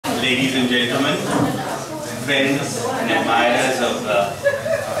ladies and gentlemen, friends and admirers of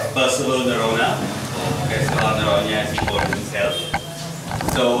Percival Noronha, or Percival Noronha as he called himself.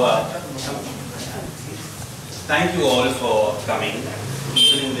 So, thank you all for coming.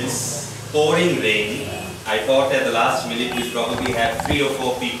 Even in this pouring rain, I thought at the last minute we'd probably have 3 or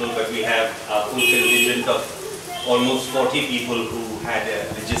 4 people, but we have a full contingent of almost 40 people who had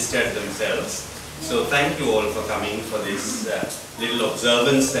registered themselves. So thank you all for coming for this little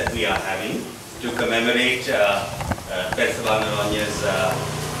observance that we are having to commemorate Percival Noronha's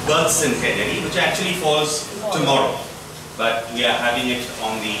birth centenary, which actually falls tomorrow. But we are having it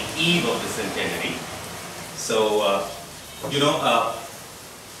on the eve of the centenary. So,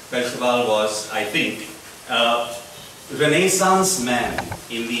 Percival was, I think, a Renaissance man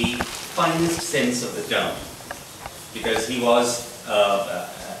in the finest sense of the term, because he was a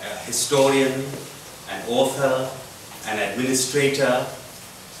historian, an author, an administrator,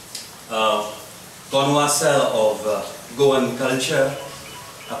 a connoisseur of Goan culture,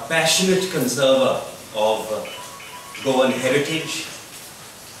 a passionate conserver of Goan heritage,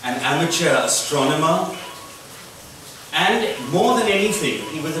 an amateur astronomer, and more than anything,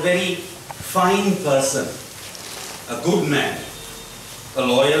 he was a very fine person, a good man, a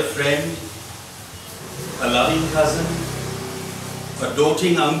loyal friend, a loving cousin, a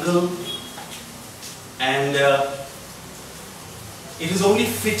doting uncle, and it is only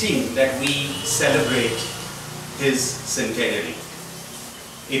fitting that we celebrate his centenary.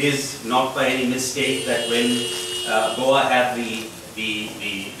 It is not by any mistake that when Goa had the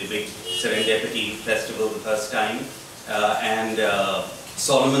big Serendipity festival the first time, and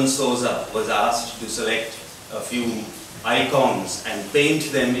Solomon Souza was asked to select a few icons and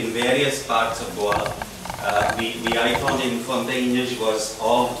paint them in various parts of Goa. The icon in Fontainhas was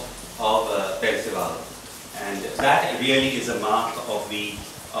of Percival, and that really is a mark of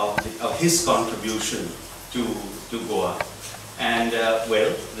his contribution to Goa. And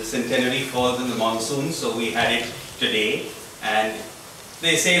well, the centenary falls in the monsoon, so we had it today. And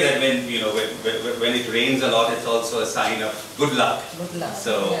they say that when it rains a lot, it's also a sign of good luck. Good luck.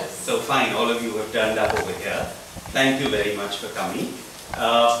 So, yes. So fine, all of you have turned up over here. Thank you very much for coming.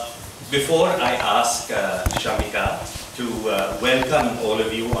 Before I ask Shamika to welcome all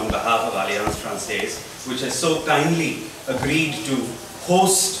of you on behalf of Alliance Française, which has so kindly agreed to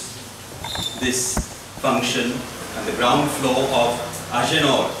host this function on the ground floor of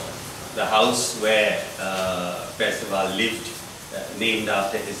Agenor, the house where Percival lived, named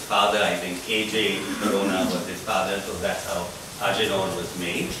after his father. I think A.J. Noronha was his father, so that's how Agenor was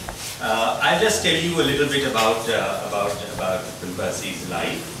made. I'll just tell you a little bit about Percy's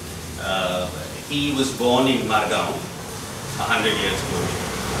life. He was born in Margao 100 years ago,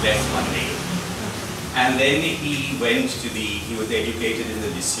 less one day. And then he was educated in the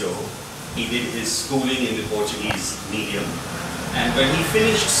Liceo. He did his schooling in the Portuguese medium. And when he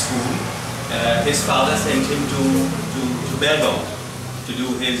finished school, his father sent him to Belgaum to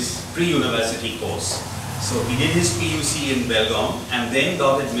do his pre-university course. So he did his PUC in Belgaum and then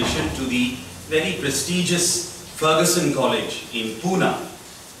got admission to the very prestigious Ferguson College in Pune,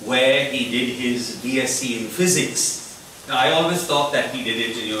 where he did his BSc in physics. Now, I always thought that he did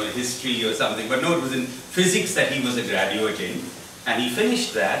it in history or something, but no, it was in physics that he was a graduate in. And he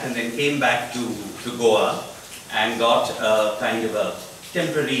finished that and then came back to Goa and got a kind of a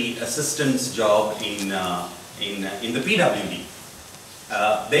temporary assistance job in the PWD.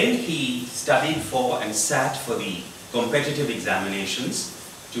 Then he studied for and sat for the competitive examinations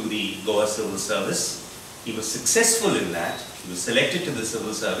to the Goa Civil Service. He was successful in that. He was selected to the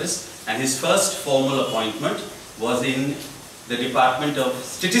Civil Service, and his first formal appointment was in the Department of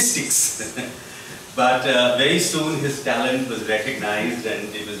Statistics. But very soon his talent was recognized,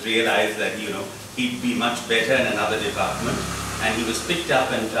 and it was realized that he'd be much better in another department, and he was picked up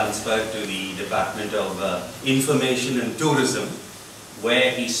and transferred to the Department of Information and Tourism,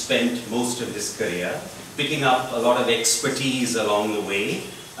 where he spent most of his career, picking up a lot of expertise along the way,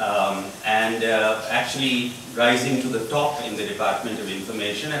 and actually rising to the top in the Department of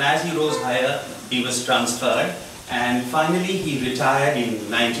Information. And as he rose higher, he was transferred, and finally he retired in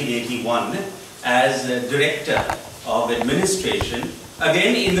 1981 as Director of Administration,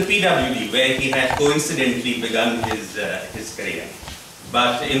 again in the PWD, where he had coincidentally begun his career.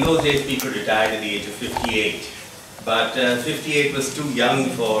 But in those days, people retired at the age of 58. But 58 was too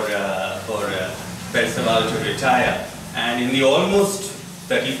young for Percival to retire. And in the almost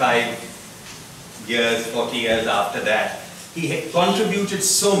 35 years, 40 years after that, he had contributed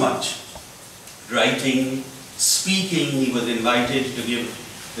so much. Writing, speaking, he was invited to give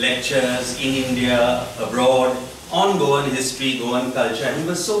lectures in India, abroad. on Goan history, Goan culture, and he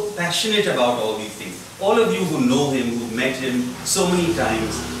was so passionate about all these things. All of you who know him, who've met him so many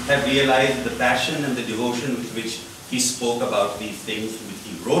times, have realized the passion and the devotion with which he spoke about these things, which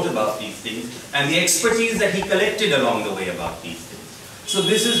he wrote about these things, and the expertise that he collected along the way about these things. So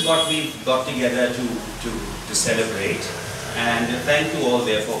this is what we got together to celebrate, and thank you all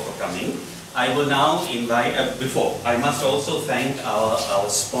therefore for coming. I will now invite, I must also thank our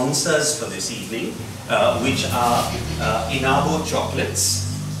sponsors for this evening, which are Inabo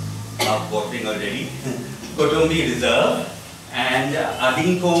Chocolates, watering already, Kotombi Reserve, and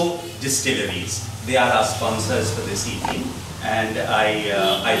Adinko Distilleries. They are our sponsors for this evening, and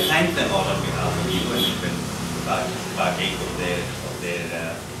I thank them all on behalf of you, and you can partake of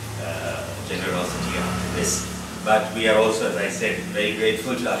their generosity after this. But we are also, as I said, very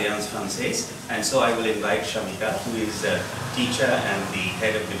grateful to Alliance Française, and so I will invite Shamika, who is a teacher and the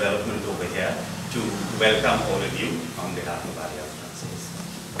head of development over here, to welcome all of you on behalf of Alliance Française.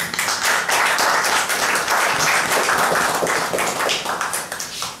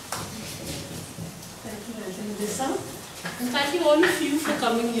 Thank you, Melissa. And thank you all of you for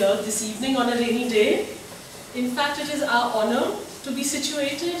coming here this evening on a rainy day. In fact, it is our honor to be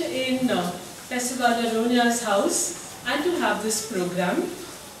situated in Percival Noronha's house and to have this program.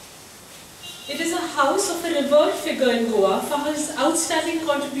 It is a house of a revered figure in Goa for his outstanding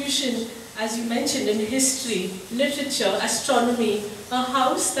contribution, as you mentioned, in history, literature, astronomy, a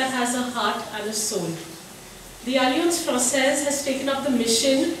house that has a heart and a soul. The Alliance Française has taken up the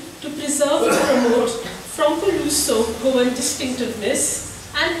mission to preserve and promote Franco-Luso Goan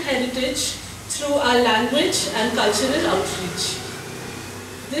distinctiveness and heritage through our language and cultural outreach.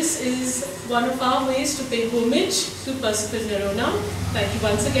 This is one of our ways to pay homage to Percival Noronha. Thank you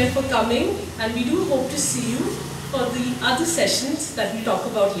once again for coming, and we do hope to see you for the other sessions that we talk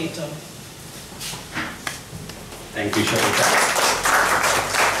about later. Thank you, Shamika.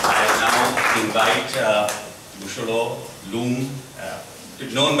 I now invite Busholo Loom,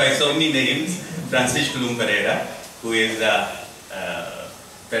 known by so many names, Francisco Loom Pereira, who is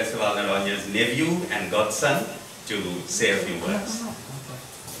Percival Noronha's nephew and godson, to say a few words.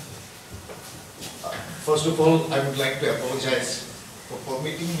 First of all, I would like to apologize for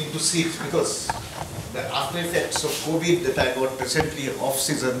permitting me to sit, because the after effects of COVID that I got recently off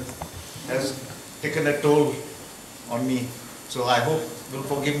season has taken a toll on me. So I hope you'll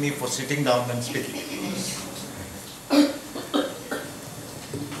forgive me for sitting down and speaking.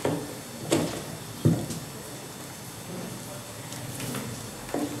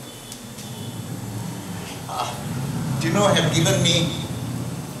 Tino have given me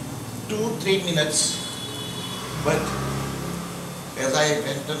 2-3 minutes. But as I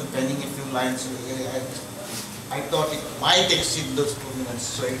went on penning a few lines, I thought it might exceed those 2 minutes,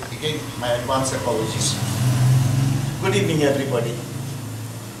 so again, my advance apologies. Good evening, everybody.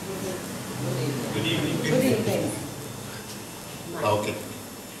 Good evening. Good evening. Okay.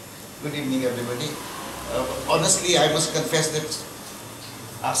 Good evening, everybody. Honestly, I must confess that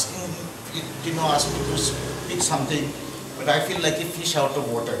asked me to speak something, but I feel like a fish out of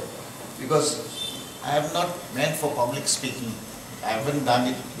water, because I am not meant for public speaking. I haven't done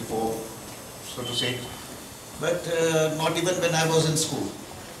it before, so to say, but not even when I was in school.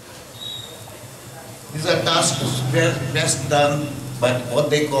 These are tasks were best done by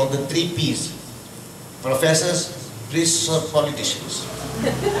what they call the 3 Ps: professors, priests, or politicians.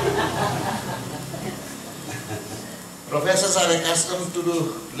 Professors are accustomed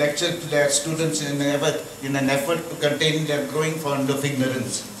to lecture to their students in an effort to contain their growing fund of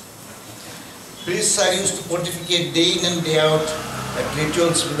ignorance. Priests are used to pontificate day in and day out at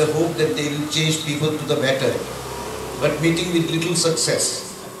rituals with the hope that they will change people to the better, but meeting with little success.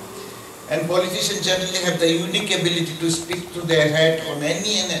 And politicians generally have the unique ability to speak to their head on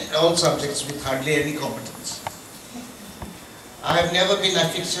any and all subjects with hardly any competence. I have never been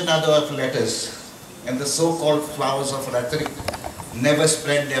aficionado of letters, and the so-called flowers of rhetoric never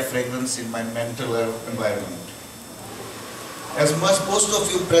spread their fragrance in my mental environment. As most of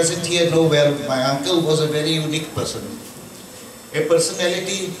you present here know well, my uncle was a very unique person, a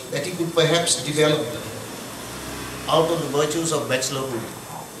personality that he could perhaps develop out of the virtues of bachelorhood.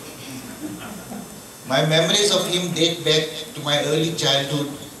 My memories of him date back to my early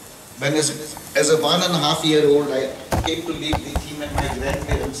childhood, when as a 1.5-year-old I came to live with him and my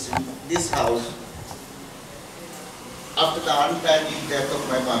grandparents in this house after the untimely death of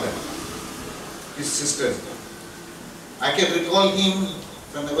my mother, his sister. I can recall him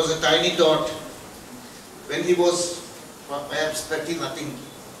when I was a tiny tot, when he was perhaps 30-nothing.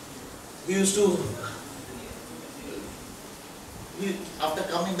 He used to, after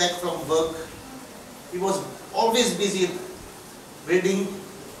coming back from work, he was always busy reading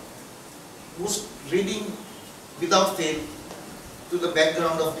without fail to the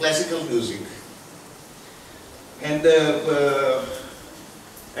background of classical music. And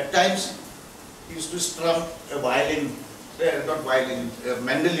at times he used to strum a violin, not violin, a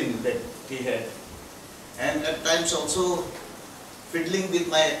mandolin that he had. And at times also fiddling with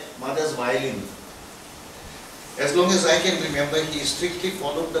my mother's violin. As long as I can remember, he strictly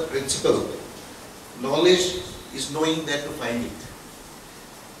followed the principle. Knowledge is knowing where to find it.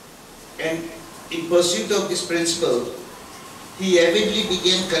 And in pursuit of this principle, he avidly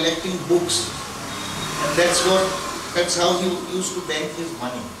began collecting books. And that's how he used to bank his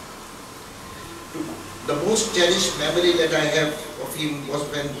money. The most cherished memory that I have of him was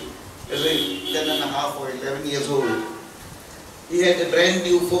when, as a 10 and a half or 11 years old, he had a brand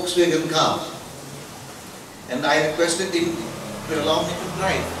new Volkswagen car. And I requested him to allow me to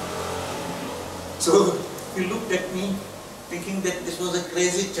drive. So he looked at me thinking that this was a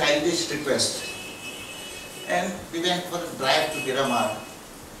crazy, childish request. And we went for a drive to Miramar.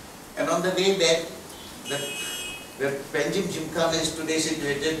 And on the way back, the Panjim Gymkhana is today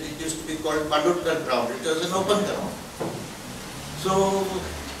situated. It used to be called Padutta ground. It was an open ground. So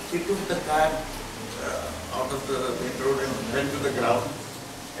he took the car out of the main road and went to the ground.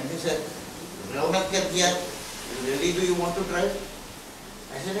 And he said, "Raunak kya kiya? Really, do you want to drive?"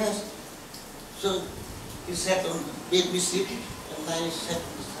 I said, "Yes." So he sat on, made me sit, and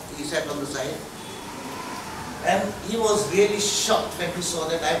he sat on the side. And he was really shocked when he saw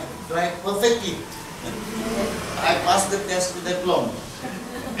that I drive perfectly. I passed the test with aplomb.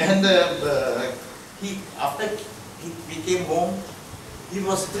 And after we came home, he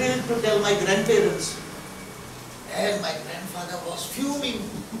was thrilled to tell my grandparents. And my grandfather was fuming.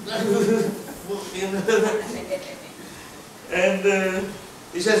 And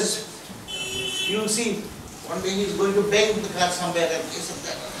he says, "You'll see, one day he's going to bang the car somewhere." And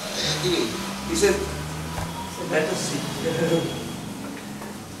he said, "Let us see."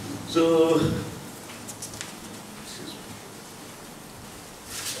 So,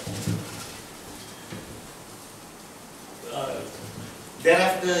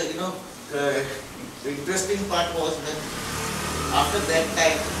 thereafter, the interesting part was that after that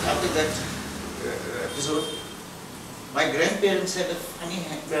episode, my grandparents had a funny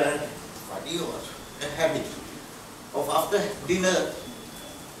habit of after dinner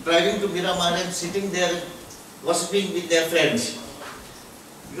driving to Miramar and sitting there gossiping with their friends.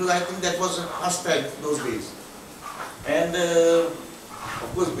 Because I think that was a pastime those days. And of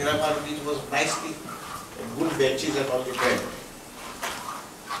course Miramar beach was nicely, good benches and all the time.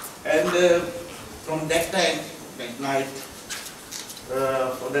 And from that time, at night,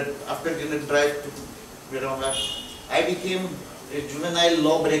 for that after dinner drive to Miramar, I became a juvenile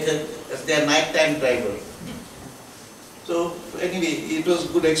lawbreaker as their nighttime driver. So anyway, it was a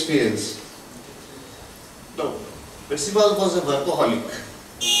good experience. No, Percival was a workaholic,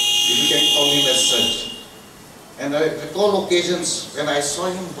 if you can call him as such. And I recall occasions when I saw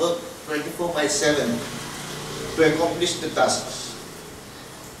him work 24/7 to accomplish the tasks.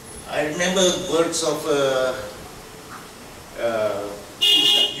 I remember words of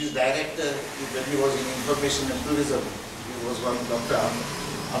his director when he was in information and tourism. He was one Dr.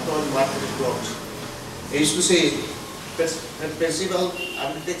 Anton Martin. He used to say, when Percival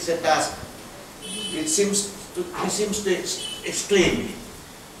undertakes a task, he seems to exclaim,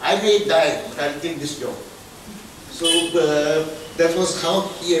 "I may die, but I'll take this job." So that was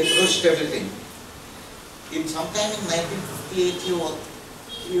how he approached everything. Sometime in 1958,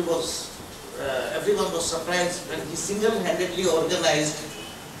 everyone was surprised when he single-handedly organized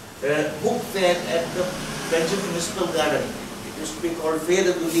a book fair at the Panjim Municipal Garden. It used to be called Fair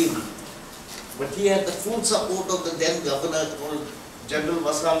of the League. But he had the full support of the then governor called General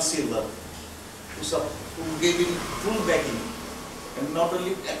Vasal Silva, who gave him full backing. And not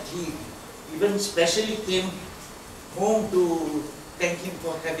only that, he even specially came home to thank him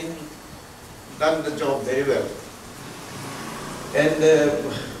for having done the job very well. And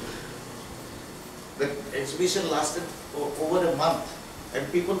the exhibition lasted over a month,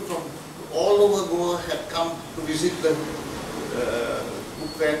 and people from all over Goa had come to visit the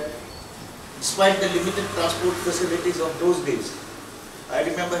book fair, despite the limited transport facilities of those days. I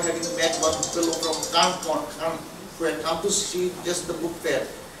remember having met one fellow from Kanpon who had come to see just the book fair,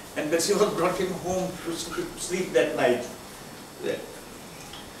 and Percival brought him home to sleep that night.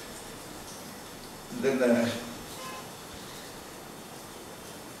 Then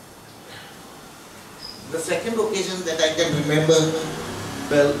the second occasion that I can remember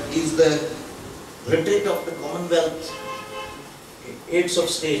well is the retreat of the Commonwealth Aids of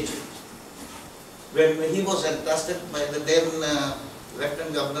State. when he was entrusted by the then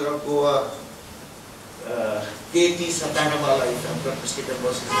Lieutenant Governor of Goa, K.T. Satanawala, if I'm not mistaken,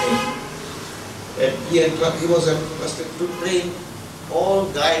 was his name. And he was entrusted to train all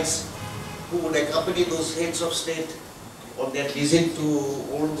guides who would accompany those heads of state on their visit to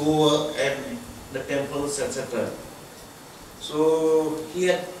old Goa and the temples, etc. So he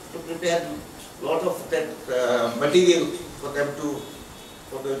had to prepare a lot of that material for them to,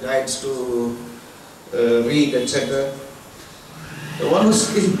 for the guides to read, etc. The one was,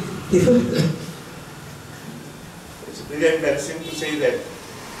 it's very embarrassing to say that,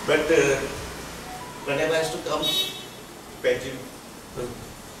 but whenever I used to come, Panjim,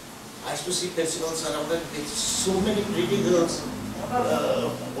 I used to see Percival surrounded with so many pretty girls,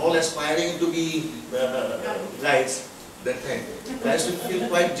 all aspiring to be guides that time. I used to feel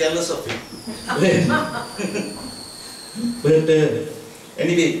quite jealous of him. But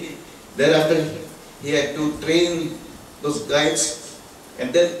anyway, thereafter he had to train those guides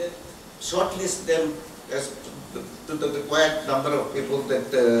and then shortlist them as to the required number of people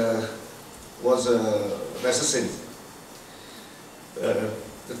that was necessary.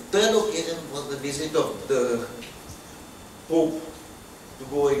 The third occasion was the visit of the Pope to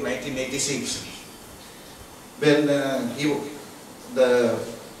Goa in 1986, when the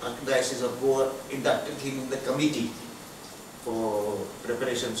Archdiocese of Goa inducted him in the committee for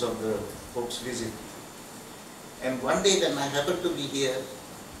preparations of the Pope's visit. And one day when I happened to be here,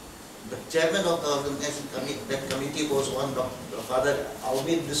 the chairman of the organizing committee was one Father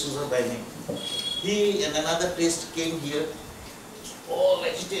Alvin D'Souza by name. He and another priest came here, all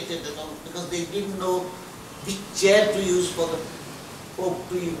agitated and all, because they didn't know which chair to use for the Pope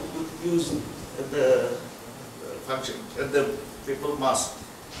to use at the function, at the papal mass.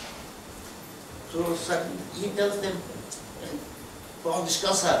 So he tells them, "Don't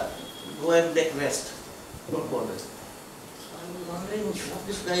discuss her, go and take rest, don't bother." So I was wondering what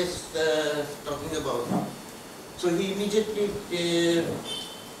this guy is talking about. So he immediately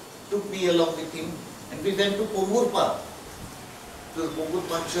took me along with him and we went to Pomurpa, to the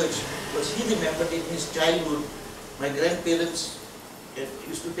Pomurpa church, because he remembered in his childhood, my grandparents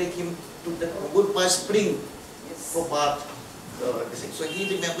used to take him to the Pomurpa spring for bath. So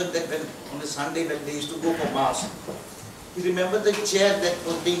he remembered that when on a Sunday when they used to go for mass, he remembered the chair that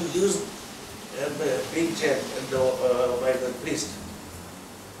was being used, the big chair by the priest.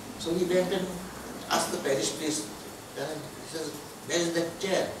 So he went and asked the parish priest, he says, "Where is that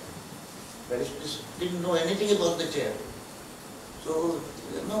chair?" Parish priest didn't know anything about the chair. So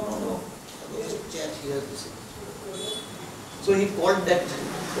he said, no, there's a chair here. So he called that,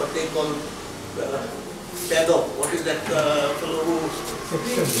 what they call pedo. What is that fellow who?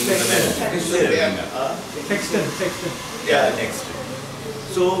 Sexton. Yeah, sexton.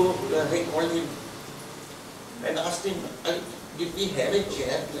 So they called him and asked him, did we have a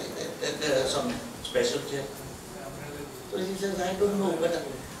chair like that, some special chair? So he says, I don't know, but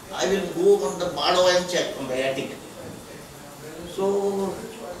I will go on the Bado and check on the attic. So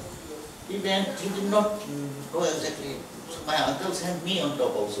he went, he did not know exactly. So my uncle sent me on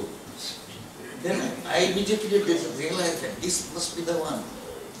top also. Then I immediately realized that this must be the one.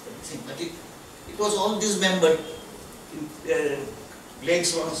 But it was all dismembered.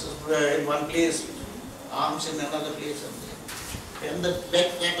 Legs in one place, arms in another place. And the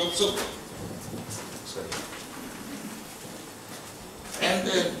back part also. Sorry. And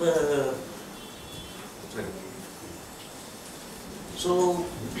so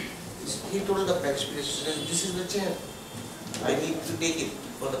he told the parish priest, this is the chair. I need to take it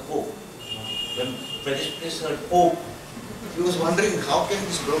for the Pope. When parish priest heard Pope, he was wondering how can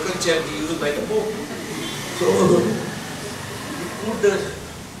this broken chair be used by the Pope. So he put the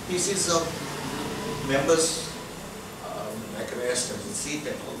pieces of members backrest and the seat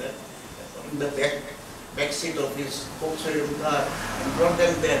and all that in the back seat of his Volkswagen car and brought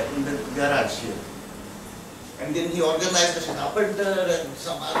them there in the garage here. And then he organized the carpenter and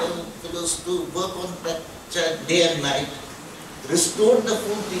some other fellows to work on that chair day and night, restored the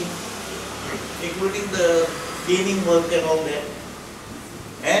full thing, including the cleaning work and all that.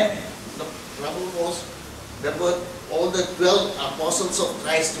 And the trouble was, there were all the 12 apostles of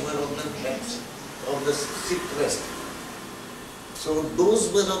Christ were on the bench of the sick rest. So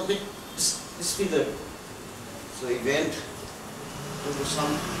those were a bit disfigured. So he went to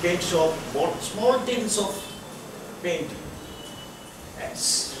some paint shop, bought small tins of paint. And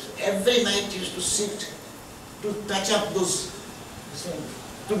every night he used to sit to touch up those,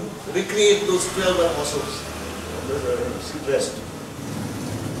 to recreate those 12 apostles of the sick rest.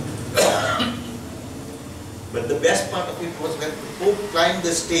 But the best part of it was when the Pope climbed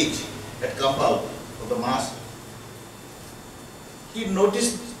the stage at Kampal for the mass, he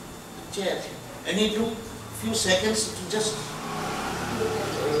noticed the chair and he took a few seconds to just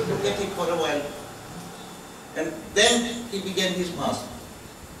look at it for a while. And then he began his mass.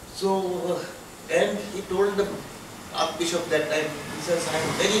 So, and he told the Archbishop that time, he says, I am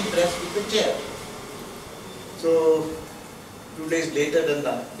very impressed with the chair. So, 2 days later, then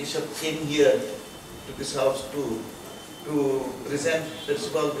the Bishop came here to this house to present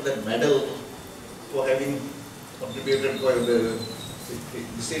Percival with a medal for having contributed for the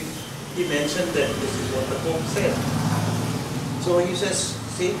thing. He mentioned that this is what the Pope said. So he says,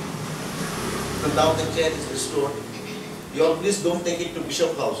 see, now the chair is restored. You all please don't take it to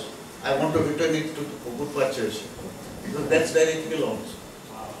Bishop House. I want to return it to Gurpa Church. Because that's where it belongs.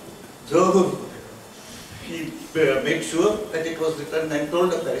 So he made sure that it was returned and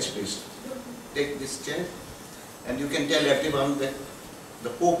told the parish priest, take this chair and you can tell everyone that the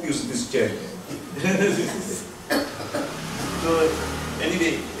Pope used this chair. So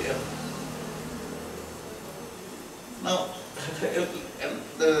anyway, now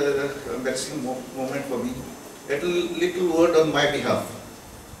the embarrassing moment for me, a little word on my behalf.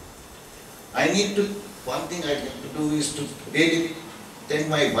 One thing I have to do is to really thank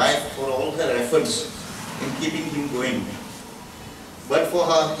my wife for all her efforts in keeping him going. But for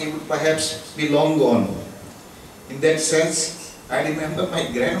her, he would perhaps be long gone. In that sense, I remember my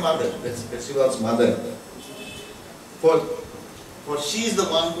grandmother, that's Percival's mother. For she is the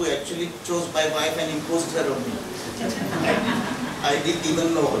one who actually chose my wife and imposed her on me. I didn't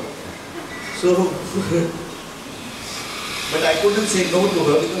even know her. So, but I couldn't say no to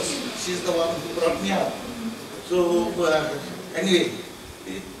her because she's the one who brought me up. So, anyway,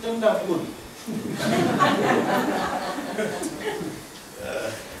 it turned out good.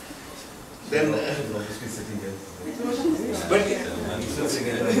 Then, but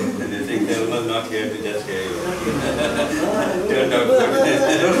they think they were not here to just hear you. Turned out good.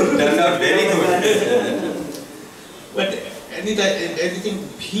 Turned out very good. But anything,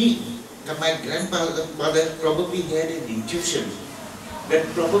 my grandfather probably had an intuition that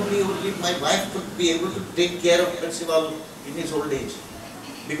probably only my wife could be able to take care of Percival in his old age.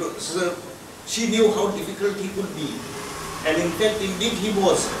 Because she knew how difficult he could be. And in fact, indeed he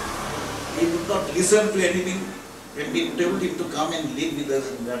was. He would not listen to anything. When we told him to come and live with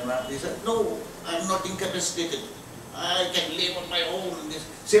us in Ghana, he said, no, I am not incapacitated. I can live on my own.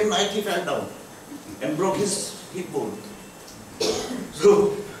 Same night he fell down and broke his hip bone.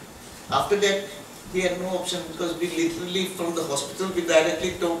 So, after that, he had no option because we literally from the hospital, we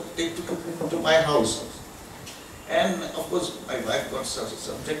directly take to my house. And of course, my wife got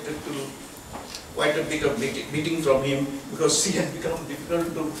subjected to quite a bit of beating from him because he had become difficult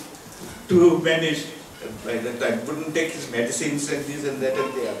to manage by that time. Couldn't take his medicines and this and that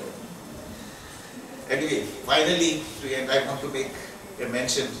and the other. Anyway, finally, I want to make a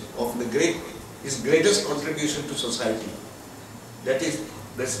mention of his greatest contribution to society. That is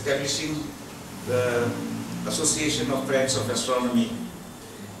the establishing the Association of Friends of Astronomy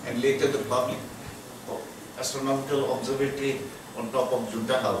and later the public astronomical observatory on top of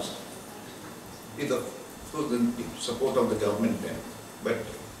Junta House with the support of the government then. But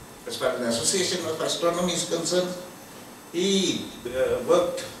as far as the Association of Astronomy is concerned, he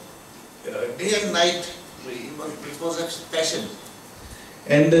worked day and night. It was a passion.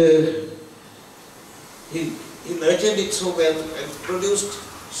 And he nurtured it so well and produced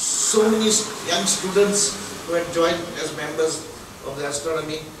so many young students who had joined as members of the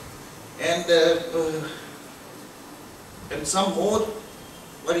astronomy, and some more,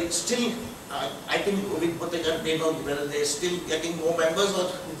 but it's still, I think Potekan may know whether they are still getting more members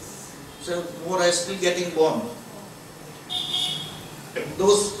or so more are still getting born. And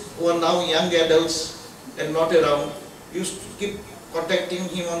those who are now young adults and not around used to keep contacting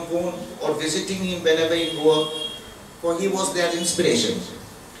him on phone or visiting him whenever he go up, for he was their inspiration.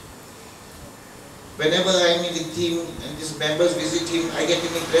 Whenever I am with him and his members visit him, I get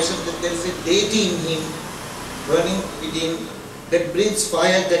an impression that there is a deity in him, burning within, that breathes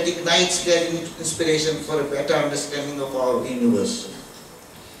fire, that ignites their inspiration for a better understanding of our universe.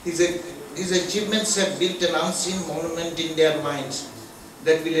 His achievements have built an unseen monument in their minds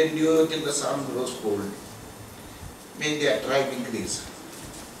that will endure till the sun grows cold. May their tribe increase.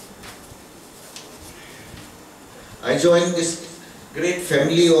 I join this great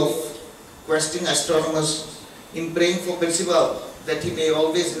family of questing astronomers in praying for Percival, that he may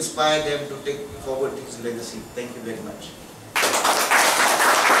always inspire them to take forward his legacy. Thank you very much.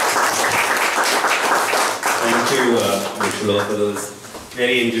 Thank you, Mr. for those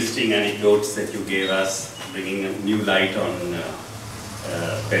very interesting anecdotes that you gave us, bringing a new light on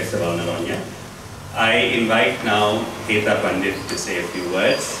Percival Noronha. I invite now Heta Pandit to say a few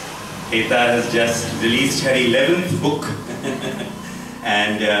words. Heta has just released her 11th book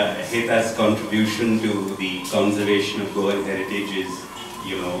and Heta's contribution to the conservation of Goan heritage is,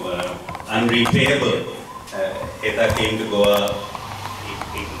 unrepayable. Heta came to Goa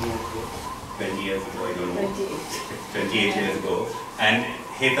 20 years ago, I don't know. 28 years ago. And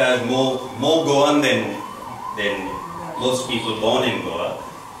Heta is more Goan than most people born in Goa.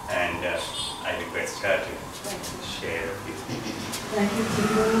 And I request her to share a few things. Thank you,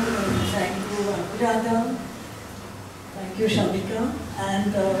 Thiru, thank you, Anuradha, thank you, Shamika,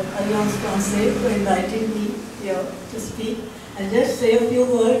 and Alliance Française for inviting me here to speak. I'll just say a few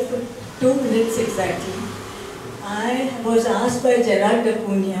words for 2 minutes exactly. I was asked by Gerard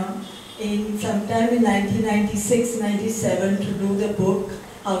D'Acunha sometime in 1996-97 to do the book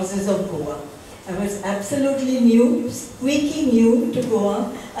Houses of Goa. I was absolutely new, squeaky new to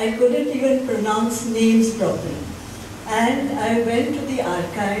Goa. I couldn't even pronounce names properly. And I went to the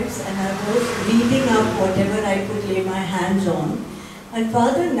archives and I was reading up whatever I could lay my hands on. And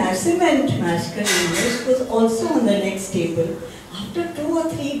Father Nasciment Maskar English was also on the next table. After 2 or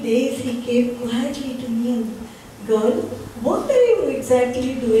 3 days, he came quietly to me and, girl, what are you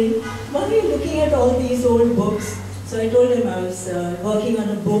exactly doing? Why are you looking at all these old books? So I told him I was working on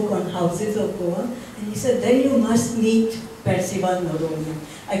a book on houses of Goa. And he said, then you must meet Percival Noronha.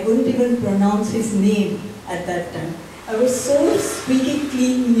 I couldn't even pronounce his name at that time. I was so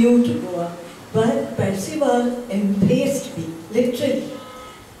squeaky new to Goa, but Percival embraced me, literally.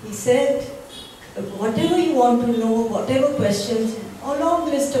 He said, whatever you want to know, whatever questions, a long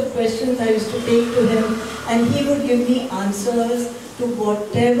list of questions I used to take to him, and he would give me answers to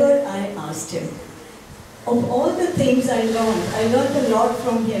whatever I asked him. Of all the things I learned a lot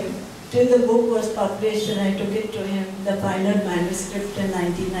from him, till the book was published and I took it to him, the final manuscript in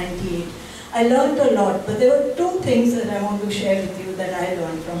 1998. I learned a lot, but there were 2 things that I want to share with you that I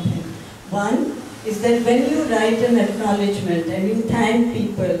learned from him. One is that when you write an acknowledgement and you thank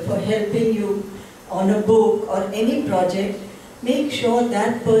people for helping you on a book or any project, make sure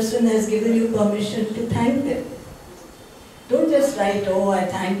that person has given you permission to thank them. Don't just write, oh, I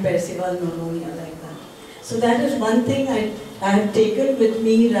thank Percival Noronha like that. So that is one thing I have taken with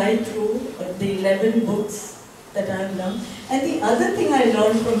me right through the 11 books that I have learned. And the other thing I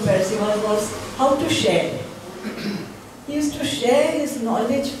learned from Percival was how to share. He used to share his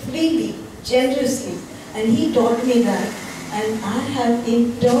knowledge freely, generously, and he taught me that. And I have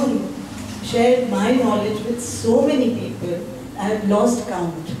in turn shared my knowledge with so many people, I have lost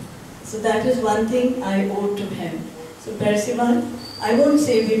count. So that is one thing I owe to him. So Percival, I won't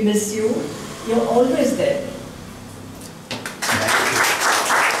say we miss you, you're always there.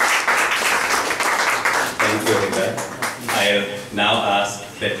 I'll now ask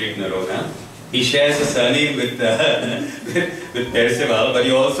Frederick Noronha. He shares a surname with Percival, but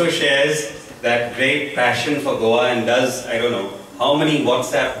he also shares that great passion for Goa and does, I don't know, how many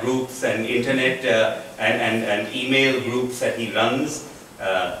WhatsApp groups and internet and email groups that he runs,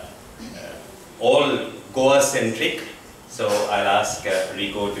 all Goa-centric. So I'll ask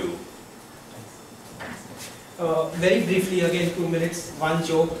Rico to... Very briefly, again 2 minutes, one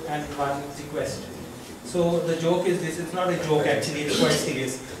joke and one request. So the joke is this, it's not a joke actually, it's quite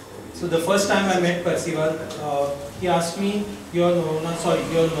serious. So the first time I met Percival, he asked me, you're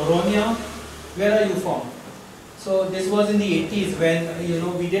Noronha, where are you from? So this was in the 80s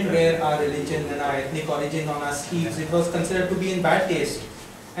when, we didn't wear our religion and our ethnic origin on our sleeves. It was considered to be in bad taste.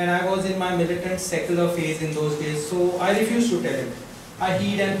 And I was in my militant secular phase in those days, so I refused to tell him. I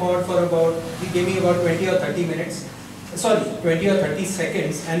hid and hawed for he gave me about 20 or 30 minutes. Sorry, 20 or 30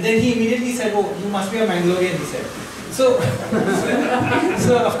 seconds, and then he immediately said, oh, you must be a Mangalorean, he said. So,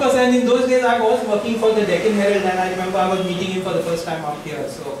 so of course, and in those days I was working for the Deccan Herald, and I remember I was meeting him for the first time up here,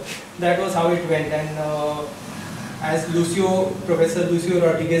 so that was how it went. And as Professor Lucio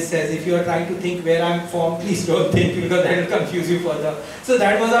Rodriguez says, if you are trying to think where I'm from, please don't think, because that will confuse you further. So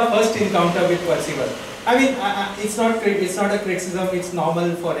that was our first encounter with Percival. I mean, it's not a criticism, it's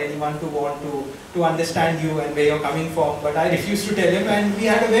normal for anyone to want to understand you and where you're coming from, but I refused to tell him, and we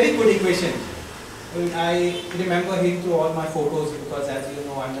had a very good equation. I remember him through all my photos, because as you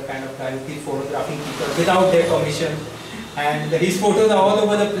know, I'm the kind of guy who keeps photographing people without their permission, and his photos are all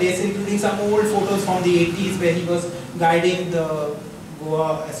over the place, including some old photos from the 80s where he was guiding the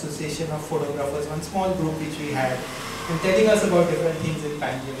Goa Association of Photographers, one small group which we had, and telling us about different things in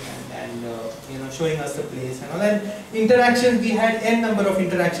Panjim and showing us the place and all. And interactions, we had n number of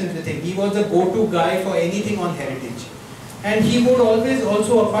interactions with him. He was the go-to guy for anything on heritage. And he would always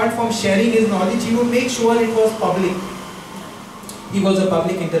also, apart from sharing his knowledge, he would make sure it was public. he was a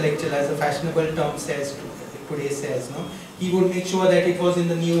public intellectual, as a fashionable term says, today says, no? He would make sure that it was in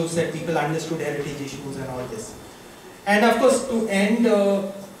the news, that people understood heritage issues and all this. And of course, to end,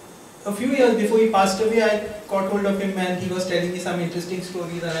 a few years before he passed away, I got hold of him and he was telling me some interesting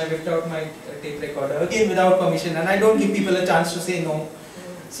stories, and I whipped out my tape recorder, again without permission, and I don't give people a chance to say no.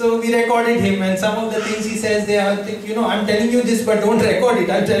 So we recorded him, and some of the things he says, they are, you know, I'm telling you this, but don't record it.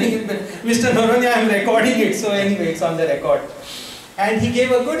 I'm telling you, Mr. Noronha, I'm recording it. So anyway, it's on the record. And he gave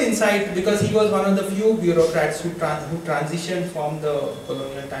a good insight, because he was one of the few bureaucrats who transitioned from the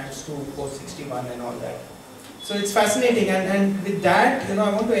colonial times to post-61 and all that. So it's fascinating, and with that, you know,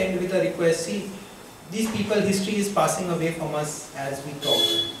 I want to end with a request. See, these people, history is passing away from us as we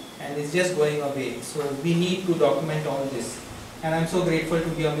talk, and it's just going away. So we need to document all this. And I'm so grateful to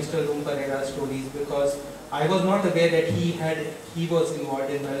hear Mr. Rum Pereira's stories, because I was not aware that he was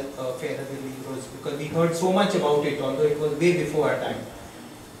involved in the affair of the Libros, because we heard so much about it, although it was way before our time.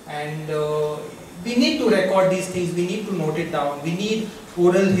 And we need to record these things, we need to note it down, we need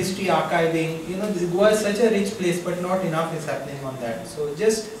oral history archiving. You know, Goa is such a rich place, but not enough is happening on that. So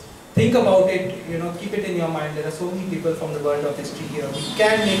just think about it, you know, keep it in your mind. There are so many people from the world of history here. We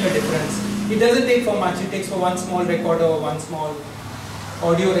can make a difference. It doesn't take for much, it takes for one small recorder or one small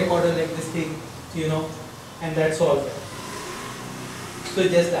audio recorder like this thing, you know, and that's all. So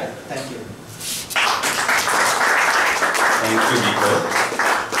just that. Thank you. Thank you, Nico.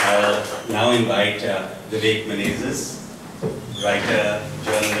 I'll now invite Vivek Menezes, writer,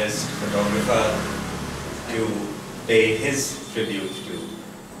 journalist, photographer, to pay his tribute to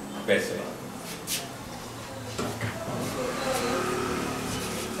Percival.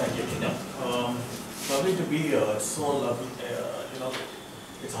 Thank you, Tina. Lovely to be here. It's so lovely. You know,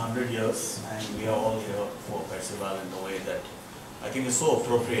 it's 100 years, and we are all here for Percival in a way that I think is so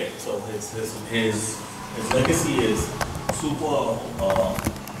appropriate. So his legacy is super,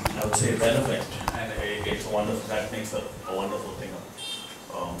 I would say, relevant, and it's wonderful. That makes a wonderful thing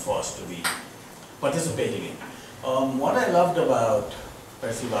for us to be participating in. What I loved about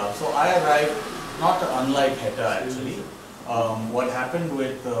Percival, so I arrived not unlike Heta actually. What happened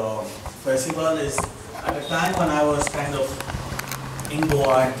with Percival is, at a time when I was kind of in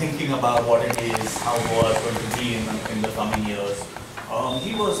Goa and thinking about what it is, how Goa is going to be in the coming years,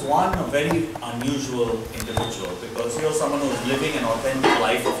 he was a very unusual individual, because he was someone who was living an authentic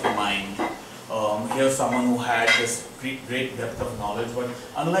life of the mind. He was someone who had this great depth of knowledge, but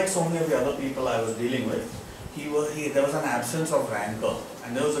unlike so many of the other people I was dealing with, there was an absence of rancor,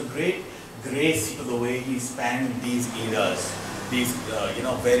 and there was a great grace to the way he spanned these eras, these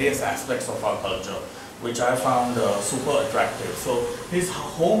various aspects of our culture, which I found super attractive. So his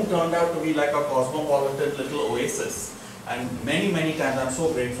home turned out to be like a cosmopolitan little oasis, and many times I'm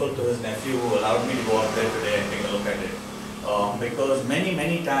so grateful to his nephew who allowed me to go up there today and take a look at it, because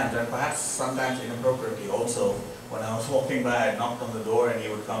many times, and perhaps sometimes inappropriately also, when I was walking by, I knocked on the door and he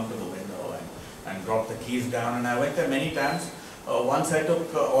would come to the window and drop the keys down, and I went there many times. Once I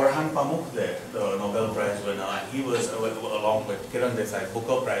took Orhan Pamuk there, the Nobel Prize winner, and he was along with Kiran Desai,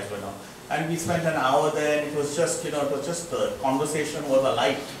 Booker Prize winner, and we spent an hour there, and it was just, the conversation was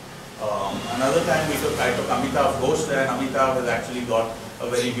alight. Another time I took Amitav Ghosh there, and Amitav has actually got a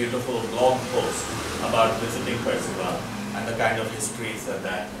very beautiful blog post about visiting Percival and the kind of histories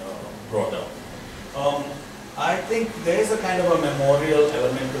that brought up. I think there is a kind of a memorial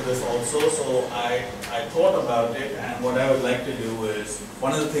element to this also, so I thought about it, and what I would like to do is,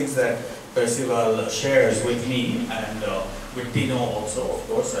 one of the things that Percival shares with me and with Tino also, of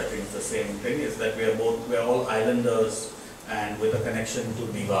course, I think it's the same thing, is that we are all islanders and with a connection to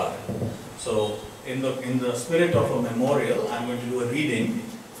Diwar. So in the spirit of a memorial, I'm going to do a reading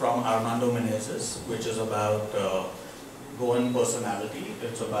from Armando Menezes, which is about Goan personality.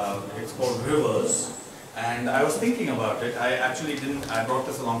 It's called Rivers. And I was thinking about it. I brought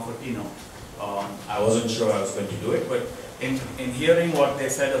this along for Tino. I wasn't sure I was going to do it, but in hearing what they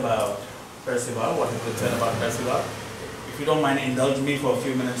said about Percival, what has been said about Percival, if you don't mind, indulge me for a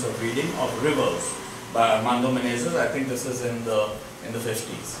few minutes of reading of Rivers by Armando Menezes. I think this is in the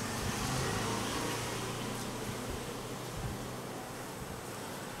 50s.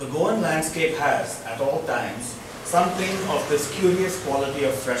 The Goan landscape has, at all times, something of this curious quality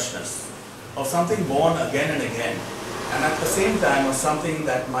of freshness, of something born again and again, and at the same time of something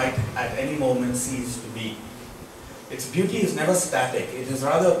that might at any moment cease to be. Its beauty is never static, it is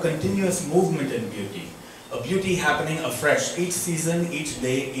rather a continuous movement in beauty, a beauty happening afresh each season, each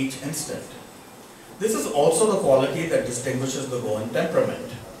day, each instant. This is also the quality that distinguishes the Goan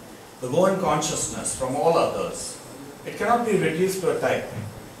temperament, the Goan consciousness from all others. It cannot be reduced to a type,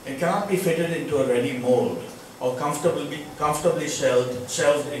 it cannot be fitted into a ready mold, or comfortably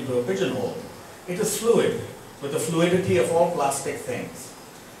shelved into a pigeonhole. It is fluid, with the fluidity of all plastic things.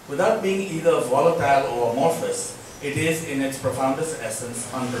 Without being either volatile or amorphous, it is, in its profoundest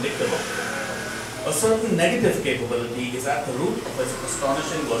essence, unpredictable. A certain negative capability is at the root of its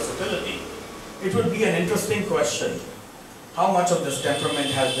astonishing versatility. It would be an interesting question how much of this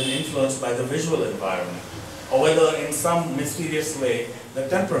temperament has been influenced by the visual environment, or whether in some mysterious way the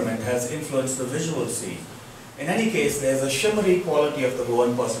temperament has influenced the visual scene. In any case, there is a shimmery quality of the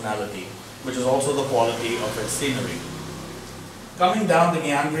Goan personality, which is also the quality of its scenery. Coming down the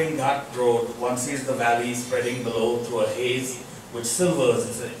meandering Ghat road, one sees the valley spreading below through a haze which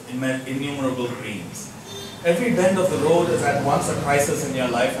silvers its innumerable greens. Every bend of the road is at once a crisis in your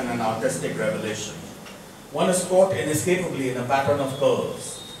life and an artistic revelation. One is caught inescapably in a pattern of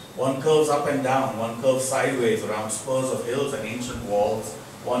curves. One curves up and down, one curves sideways around spurs of hills and ancient walls,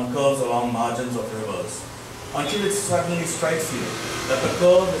 one curves along margins of rivers, until it suddenly strikes you that the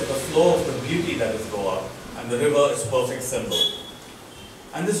curve is the flow of the beauty that is Goa, and the river is perfect symbol.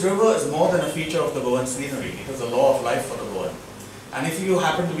 And this river is more than a feature of the Goan scenery, it is a law of life for the Goan. And if you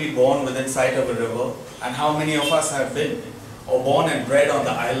happen to be born within sight of a river, and how many of us have been, or born and bred on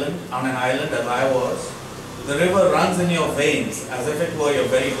an island as I was, the river runs in your veins as if it were your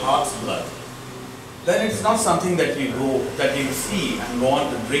very heart's blood. Then it's not something that you see and go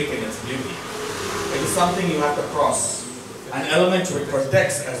on to drink in its beauty. It is something you have to cross, an element which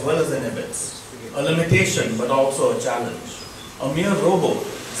protects as well as inhibits, a limitation but also a challenge. A mere rowboat,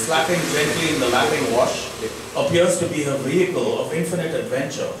 slapping gently in the lapping wash, appears to be a vehicle of infinite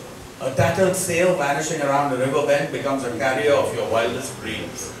adventure. A tattered sail vanishing around a river bend becomes a carrier of your wildest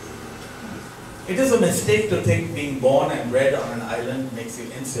dreams. It is a mistake to think being born and bred on an island makes you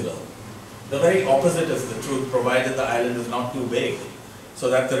insular. The very opposite is the truth, provided the island is not too big, so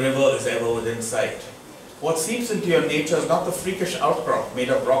that the river is ever within sight. What seeps into your nature is not the freakish outcrop made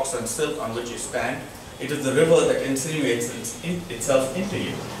of rocks and silt on which you stand, it is the river that insinuates itself into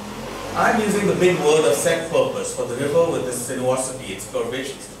you. I am using the big word of set purpose, for the river with its sinuosity, its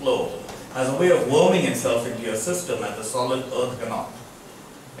curvaceous flow, has a way of worming itself into your system as the solid earth cannot.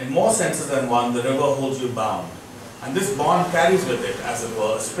 In more senses than one, the river holds you bound, and this bond carries with it, as it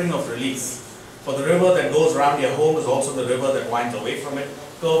were, a spring of release. For the river that goes around your home is also the river that winds away from it,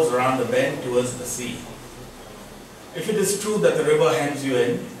 curves around the bend towards the sea. If it is true that the river hems you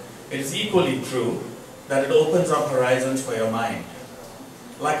in, it is equally true that it opens up horizons for your mind.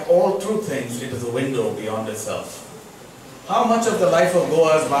 Like all true things, it is a window beyond itself. How much of the life of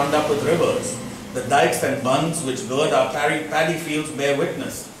Goa is bound up with rivers? The dikes and bunds which gird our paddy fields bear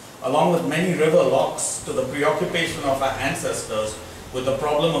witness, along with many river locks, to the preoccupation of our ancestors with the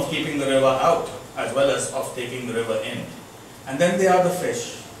problem of keeping the river out, as well as of taking the river in. And then there are the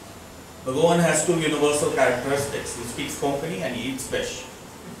fish. The Goan has two universal characteristics. He speaks Konkani and he eats fish.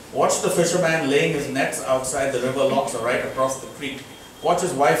 Watch the fisherman laying his nets outside the river locks or right across the creek. Watch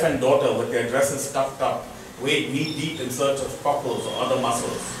his wife and daughter with their dresses tucked up, wade knee-deep in search of cockles or other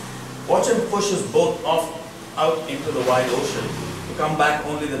mussels. Watch him push his boat out into the wide ocean, to come back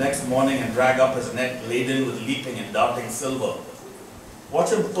only the next morning and drag up his net laden with leaping and darting silver.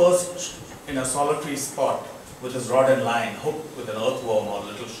 Watch him perched in a solitary spot with his rod and line, hooked with an earthworm or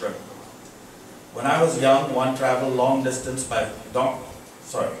little shrimp. When I was young, one traveled long distances by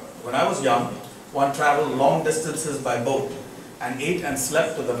boat, and ate and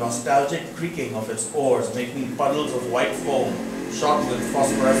slept to the nostalgic creaking of its oars, making puddles of white foam shot with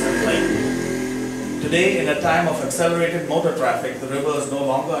phosphorescent light. Today, in a time of accelerated motor traffic, the river is no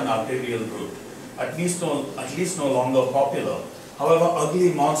longer an arterial route, at least no longer popular. However,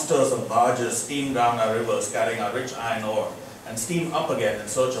 ugly monsters of barges steam down our rivers carrying our rich iron ore, and steam up again in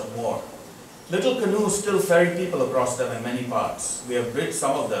search of more. Little canoes still ferry people across them in many parts. We have bridged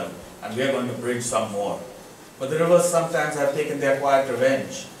some of them, and we are going to bridge some more. But the rivers sometimes have taken their quiet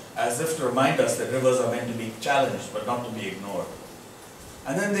revenge, as if to remind us that rivers are meant to be challenged, but not to be ignored.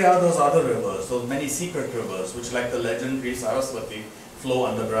 And then there are those other rivers, those many secret rivers, which like the legendary Saraswati, flow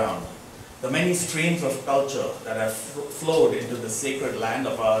underground. The many streams of culture that have flowed into the sacred land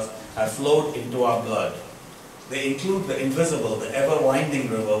of ours have flowed into our blood. They include the invisible, the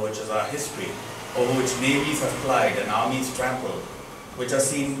ever-winding river, which is our history, over which navies have plied and armies trampled, which has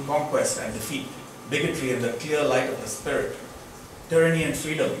seen conquest and defeat, bigotry in the clear light of the spirit, tyranny and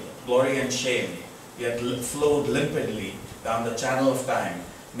freedom, glory and shame, yet flowed limpidly down the channel of time,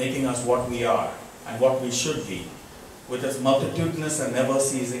 making us what we are and what we should be, with its multitudinous and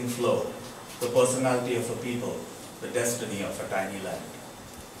never-ceasing flow, the personality of a people, the destiny of a tiny land.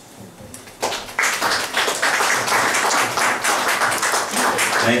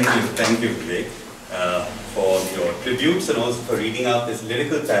 Thank you, Vivek, for tributes and also for reading out this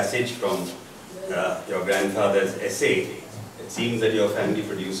lyrical passage from your grandfather's essay. It seems that your family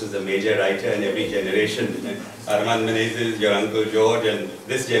produces a major writer in every generation. Armand Menezes, your uncle George, and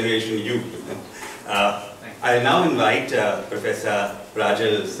this generation you. I now invite Professor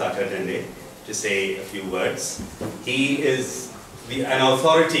Prajal Sakardande to say a few words. He is an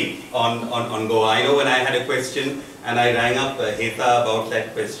authority on Goa. I know when I had a question and I rang up Heta about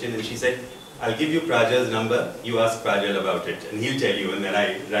that question, and she said, I'll give you Prajal's number, you ask Prajal about it, and he'll tell you. And then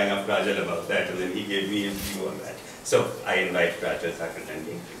I rang up Prajal about that, and then he gave me his view on that. So I invite Prajal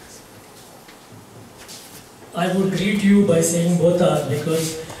Sakardande. I would greet you by saying both are,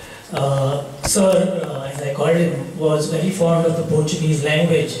 because Sir, as I called him, was very fond of the Portuguese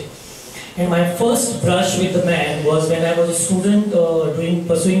language. And my first brush with the man was when I was a student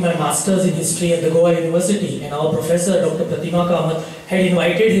pursuing my master's in history at the Goa University, and our professor, Dr. Pratima Kamath, had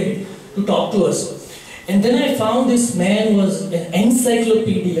invited him to talk to us. And then I found this man was an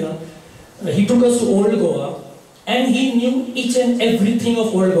encyclopedia. He took us to Old Goa, and he knew each and everything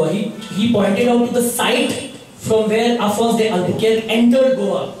of Old Goa. He pointed out to the site from where Afonso de Albuquerque entered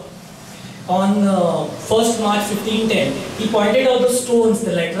Goa on 1st March 1510. He pointed out the stones,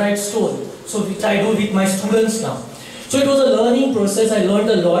 the laterite stone, so which I do with my students now. So it was a learning process. I learned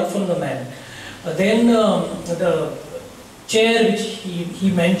a lot from the man. Then the chair which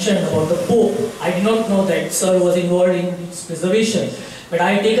he mentioned about the Pope, I did not know that Sir was involved in its preservation. But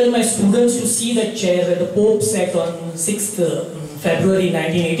I had taken my students to see that chair where the Pope sat on 6th February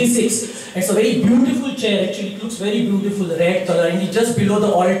 1986. It's a very beautiful chair, actually. It looks very beautiful, red color, and it's just below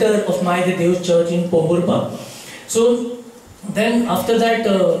the altar of my Dev church in Pomburpa. So then after that,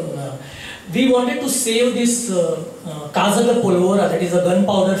 we wanted to save this Casa de Polvora, that is a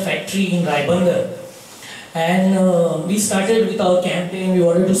gunpowder factory in Raibandar. And we started with our campaign. We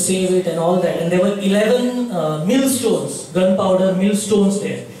wanted to save it and all that. And there were 11 millstones, gunpowder millstones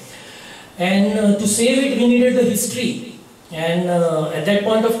there. And to save it, we needed the history. And at that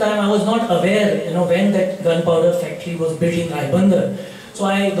point of time, I was not aware, when that gunpowder factory was built in Raibandar. So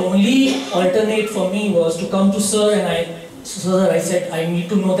the only alternate for me was to come to Sir, and I said, I need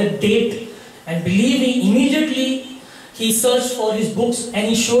to know the date. And believe me, immediately he searched for his books and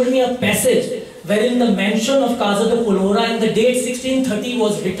he showed me a passage wherein the mention of Casa de Polvora and the date 1630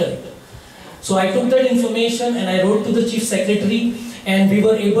 was written. So I took that information and I wrote to the Chief Secretary, and we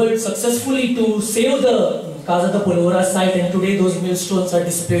were able successfully to save the Casa de Polvora site, and today those millstones are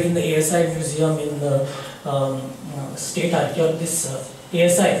displayed in the ASI Museum in the State Archaeology, this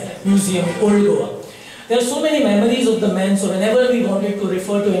ASI Museum in Old Goa. There are so many memories of the man, so whenever we wanted to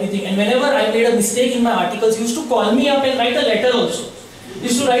refer to anything, and whenever I made a mistake in my articles, he used to call me up and write a letter also. He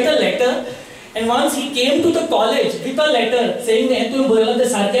used to write a letter, and once he came to the college with a letter saying,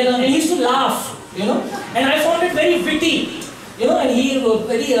 and he used to laugh, and I found it very witty. And he was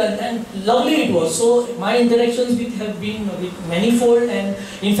very and lovely it was. So my interactions with have been manifold, and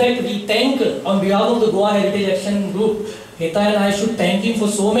in fact we thank, on behalf of the Goa Heritage Action Group, Heta and I should thank him for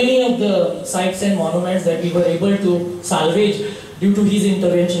so many of the sites and monuments that we were able to salvage due to his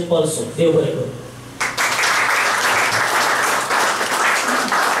intervention also. They were able.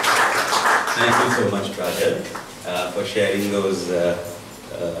 Thank you so much, Prajal, for sharing those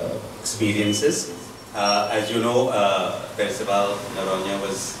experiences. As you know, Percival Noronha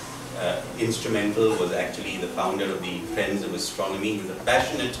was instrumental, was actually the founder of the Friends of Astronomy. He was a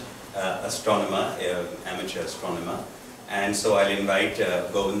passionate astronomer, amateur astronomer. And so I'll invite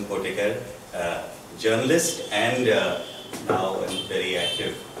Govind Potekar, journalist and now a very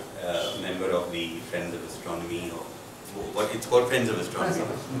active member of the Friends of Astronomy, or what it's called, Friends of Astronomy.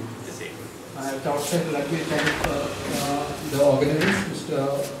 At outset, let me thank the organizers,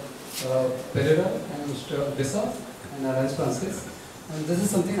 Mr. Pereira and Mr. Dessa and Rans Francis. And this is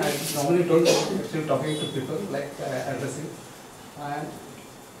something I normally don't do, actually talking to people, like addressing.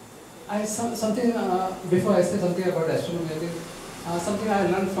 And something, before I say something about astronomy, I think something I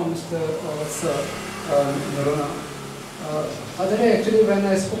learned from Mr. Sir Noronha. Other day, actually, when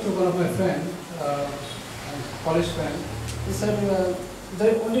I spoke to one of my friends, college friend, he said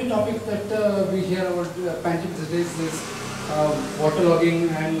the only topic that we hear about Panjim these days is waterlogging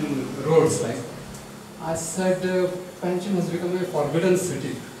and roads. Like I said, Panjim has become a forbidden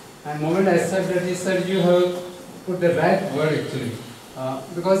city. And the moment I said that, he said, you have put the right word actually.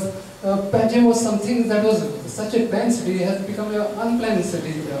 Because Panjim was something that was such a planned city, it has become an unplanned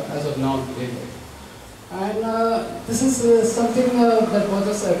city as of now today. And this is something that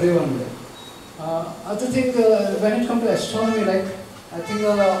bothers everyone. Other thing, when it comes to astronomy, like I think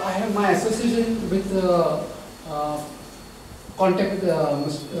I have my association with contact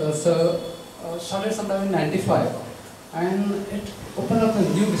with Sir started sometime in '95. and it opened up a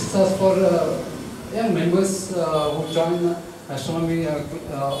new vistas for young members who join astronomy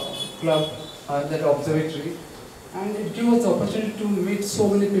club, that observatory, and it gives us the opportunity to meet so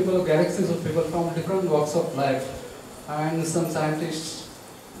many people, galaxies of people from different walks of life, and some scientists,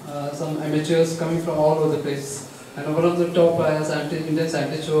 some amateurs coming from all over the place. And one of the top Indian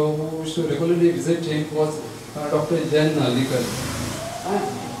scientists who used to regularly visit him was Dr. Jan Likar.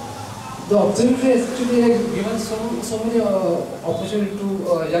 The observatory has actually given so many opportunity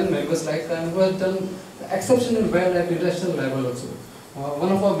to young members like them who have done exceptionally well at international level also.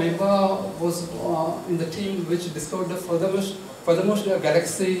 One of our members was in the team which discovered the furthermost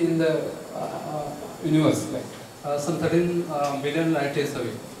galaxy in the universe, like some 13 billion light years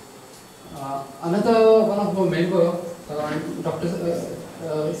away. Another one of our members, Dr.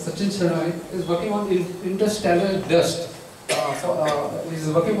 Sachin Shenoy, is working on interstellar dust. He's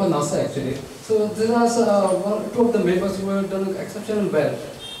working for NASA actually. So these are two of the members who have done exceptionally well.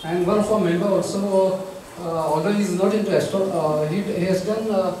 And one of our members also, although he is not into he has done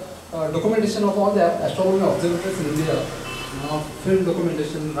documentation of all the astronomy observatories in India, film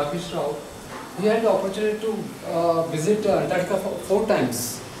documentation, Rakesh Rao. He had the opportunity to visit Antarctica 4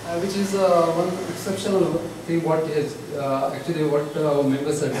 times. Which is one exceptional thing what is actually what our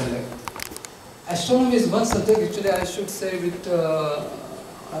members are doing. Astronomy is one subject actually I should say with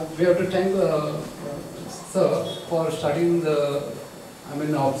we have to thank sir for starting the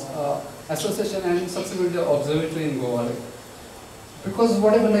association and subsequently observatory in Goa. Because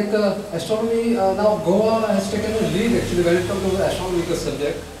whatever astronomy now Goa has taken a lead actually when it comes to the astronomical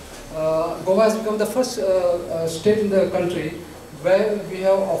subject. Goa has become the first state in the country where we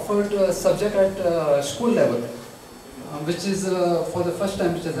have offered a subject at school level, which is for the first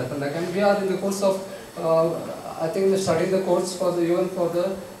time which has happened. And we are in the course of, I think we're studying the course for the even for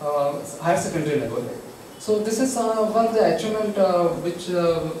the higher secondary level. So this is one of the achievement which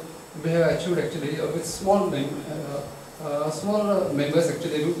we have achieved actually with small members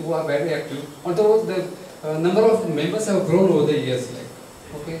actually who are very active. Although the number of members have grown over the years.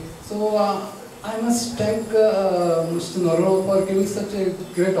 Okay, so. I must thank Mr. Noronha for giving such a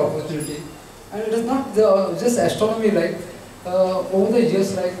great opportunity. And it is not just astronomy, over the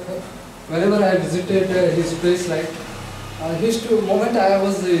years, whenever I visited his place, he used to, moment I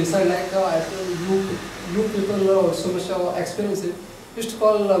was inside, you people so much experience it, he used to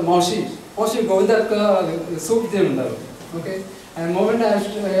call Maushi Govinda ka soup de okay. And moment I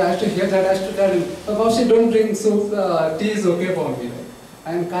used to hear that, I used to tell him, Maushi, don't drink soup, tea is okay for me.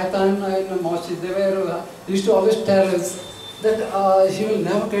 And Kaitan and Maushi, they used to always tell us that he will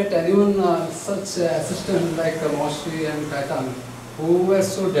never get anyone such assistant like Maushi and Kaitan, who were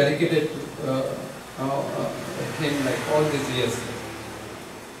so dedicated to him all these years.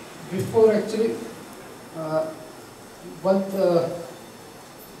 Before actually, I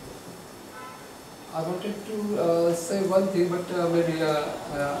wanted to say one thing, but maybe I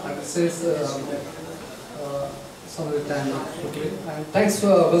will say some of the time. Okay. And thanks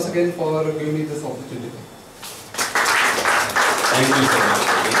once again for giving me this opportunity. Thank you so much.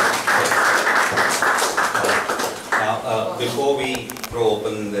 Now, before we throw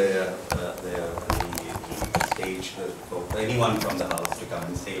open the stage for anyone from the house to come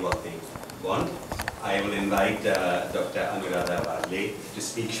and say what they want, I will invite Dr. Anuradha Varle to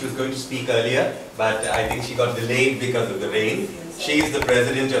speak. She was going to speak earlier, but I think she got delayed because of the rain. She is the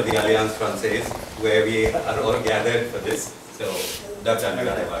president of the Alliance Française, where we are all gathered for this. So, Dr.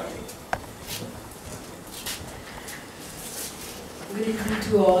 Anuradha Varle. Good evening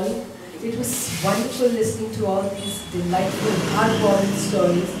to all. It was wonderful listening to all these delightful, heartwarming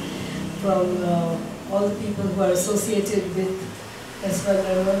stories from all the people who are associated with Percival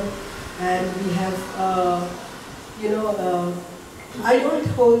Noronha. And we have, I don't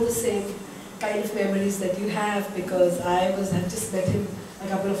hold the same kind of memories that you have because I had just met him a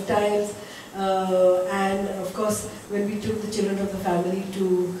couple of times. And of course, when we took the children of the family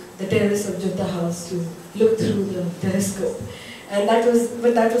to the terrace of Jutta House to look through the telescope. And that was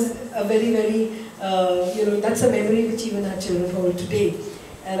a very, very, that's a memory which even our children hold today.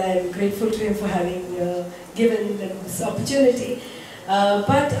 And I'm grateful to him for having given them this opportunity.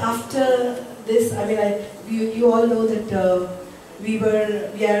 But after this, I mean, you all know that we've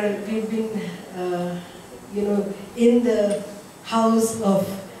been, in the house of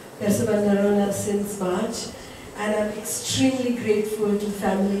Percival Noronha since March, and I'm extremely grateful to the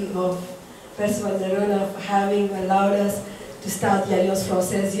family of Percival Noronha for having allowed us to start the Alliance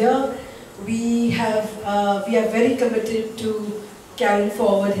Française here. We are very committed to carrying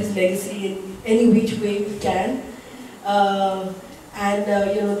forward his legacy in any which way we can.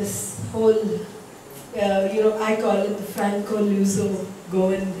 This whole I call it the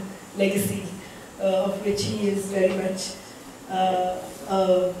Franco-Luso-Goan legacy, of which he is very much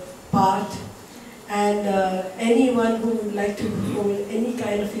a part. And anyone who would like to hold any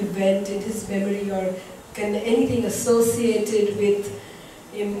kind of event in his memory or anything associated with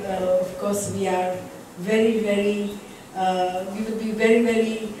him, of course we are very, very, we will be very,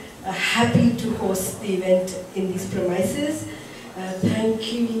 very happy to host the event in these premises.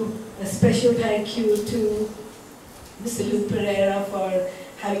 Thank you, a special thank you to Mr. Luke Pereira for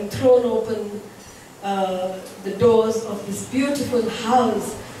having thrown open the doors of this beautiful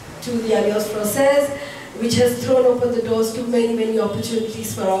house to the Alliance Française, which has thrown open the doors to many, many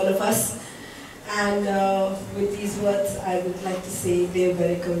opportunities for all of us. And with these words, I would like to say, Dev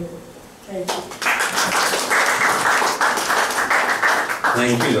Barikam. Thank you.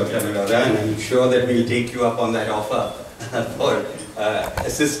 Thank you, Dr. Noronha, and I'm sure that we'll take you up on that offer for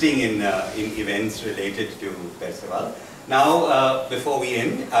assisting in events related to Percival. Now, before we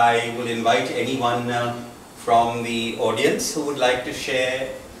end, I will invite anyone from the audience who would like to share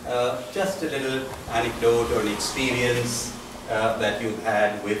just a little anecdote or an experience that you've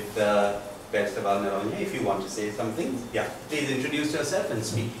had with Percival Noronha. If you want to say something, yeah, please introduce yourself and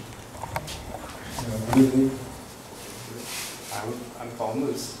speak. Good evening. I'm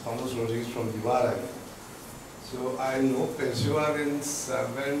Thomas Rodriguez from Diwarai. So I know Percival in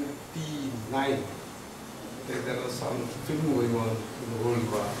 79. There was some film going on in the whole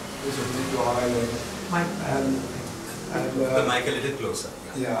world. This was the Island. The mic a little closer.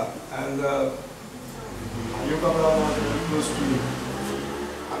 Yeah, and Yuka was very close to me.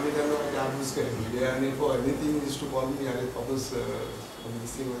 I mean, I know I was and for anything, he used to call me, Thomas,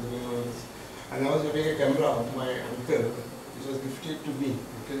 this thing was going on. And I was having a camera of my uncle, which was gifted to me.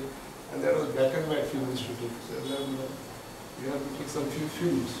 Okay? And there was black and white films to take. So then you have to take some few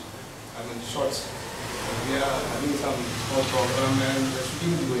films, I mean shots. And we are having some small program and the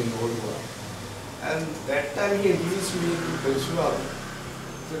shooting is going over. And that time he introduced me to Percival.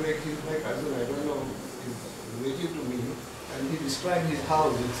 So like he's my cousin, I don't know, he's related to me. And he described his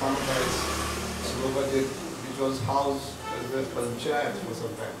house in some place, slow budget, which was house as a panchayat for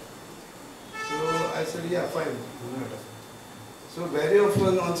some time. So I said, yeah, fine. So very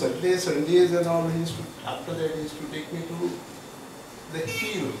often on Saturdays, Sundays and all, after that he used to take me to the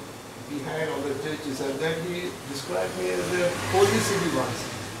hill behind all the churches, and that he described me as the holy city once.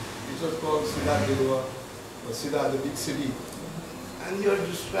 It was called Siddha Dewa, or Siddha, the big city. And he was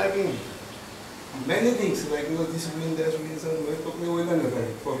describing many things, like this means, that means, and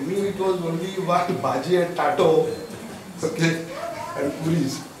for me it was only one Baji and Tato, okay, and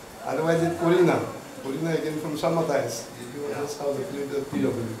Puris. Otherwise it's Purina again from Samathais. That's how they played the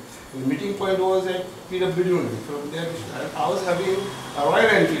PW. The meeting point was at PW only. From there, I was having a Royal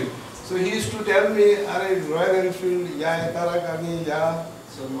Enfield. So he used to tell me, Royal Enfield, ya Etarakani, ya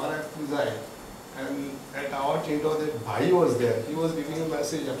Sonmara Puzai. And at our Chinto, that Bhai was there. He was giving a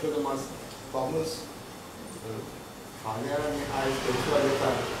message after the Mass. Thomas, to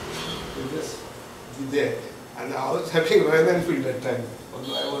just be there. And I was having Royal Enfield that time,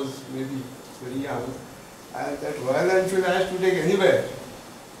 although I was maybe very young. And that Royal Enfield I had to take anywhere.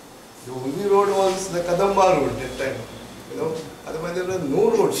 The only road was the Kadamba road that time. Otherwise there were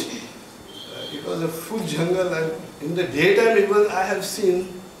no roads. It was a full jungle, and in the daytime even I have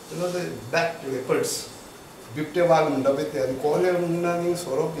seen, the black leopards.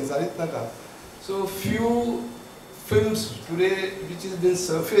 So few films today which has been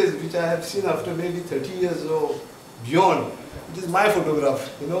surfaced, which I have seen after maybe 30 years or beyond, it is my photograph,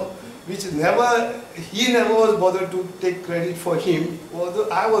 which he never was bothered to take credit for him, although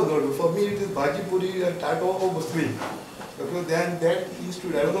I was not. For me it is Bhajipuri and Tato or Bhosle. Because then that he used to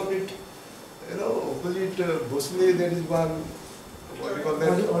develop it, opposite Bhosle there is one, what do you call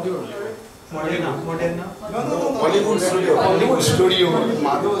that? Moderna? No, Hollywood studio.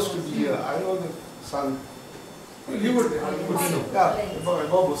 Madhav studio. I know the son. Hollywood. Yeah,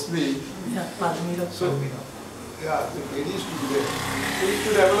 above Bhosle. So, yeah, the lady used to be there. He used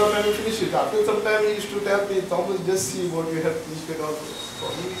to develop and finish it. After some time he used to tell me, Thomas, just see what you have finished it off.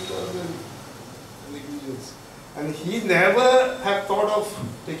 For me it was a negligence. And he never had thought of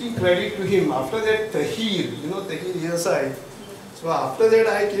taking credit to him. After that, Tahir, Tahir Yearside. So after that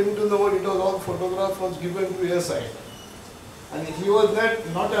I came to know it was all photograph was given to Yearside. And he was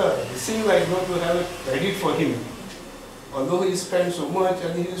not a thing like not to have a credit for him. Although he spent so much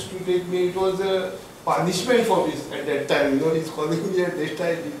and he used to take me, it was a punishment for me at that time. He's calling me at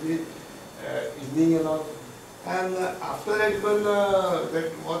daytime, evening and all. And after that, when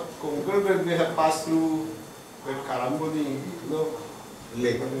what we have passed through that Karamboli,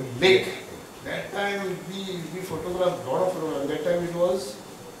 lake. That time we photographed a lot of phenomena. That time it was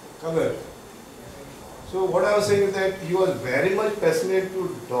color. So what I was saying is that he was very much passionate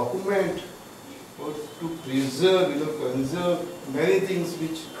to document or to preserve, conserve many things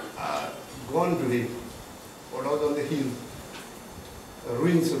which are gone today. What was on the hill,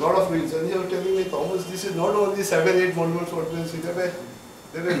 ruins, a lot of ruins. And he was telling me, Thomas, this is not only 7, 8 monuments what we see. There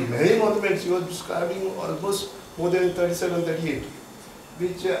were many monuments. He was describing almost more than 37, 38.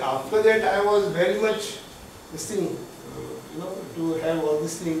 Which after that I was very much to have all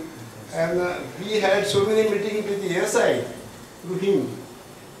this thing. And we had so many meetings with the ASI through him.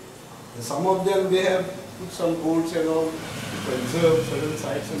 Some of them they have put some boards and all to conserve certain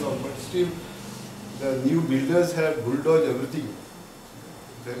sites and all, but still the new builders have bulldozed everything.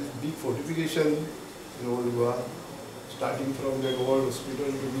 There is big fortification in old Goa, starting from the old hospital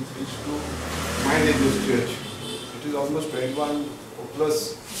to which reached to Mind Angels Church. It is almost 21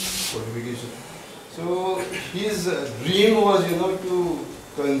 plus fortification. So his dream was, to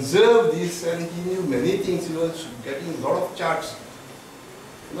conserve this, and he knew many things. He was getting a lot of charts,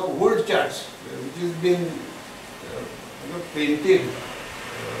 old charts, which has been painted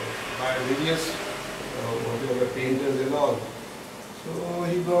by various painters and all. So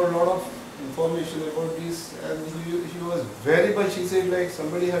he brought a lot of information about this, and he was very much, he said, like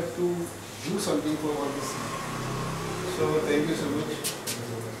somebody had to do something for all this. So thank you so much.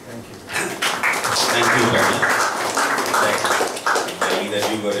 Thank you. Thank you, Ravi. That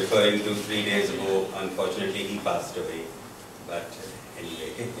you were referring to 3 days ago, unfortunately he passed away. But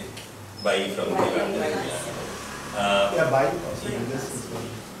anyway, bye from Uganda. Yeah, bye.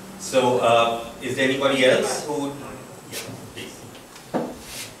 So, is there anybody else who would? Yeah, please.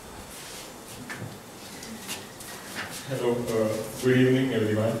 Hello, good evening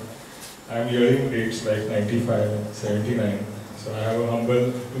everyone. I am hearing dates like 95 and 79. So I have a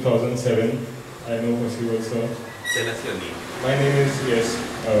humble 2007. I know Percival sir. Tell us your name. My name is,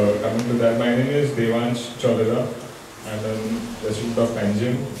 coming to that, my name is Devansh Chaudhara. I am a student of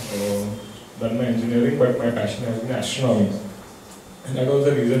Panjim. Done my engineering, but my passion has been astronomy. And that was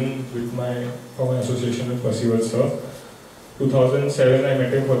the reason for my association with Percival sir. 2007 I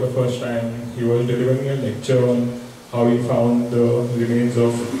met him for the first time. He was delivering a lecture on how he found the remains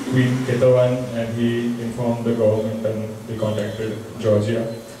of Queen Ketawan, and he informed the government and they contacted Georgia.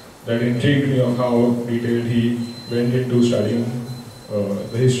 That intrigued me of how detailed he went into studying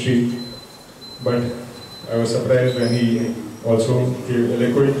the history, but I was surprised when he also gave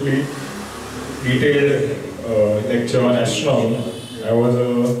eloquently detailed lecture on astronomy. I was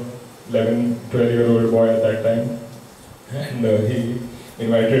a 11, 12-year-old boy at that time, and he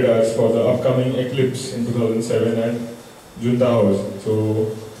invited us for the upcoming eclipse in 2007 at Junta House.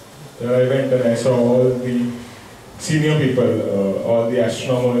 So there I went and I saw all the senior people, all the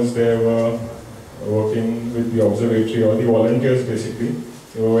astronomers there were working with the observatory, or the volunteers basically.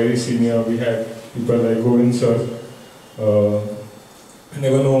 They were very senior. We had people like Govind sir.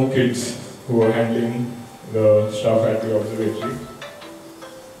 There were no kids who were handling the stuff at the observatory.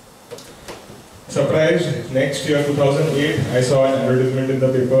 Surprised, next year 2008, I saw an advertisement in the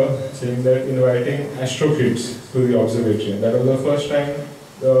paper saying that inviting astro kids to the observatory. And that was the first time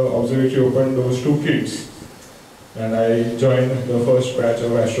the observatory opened doors to kids. And I joined the first batch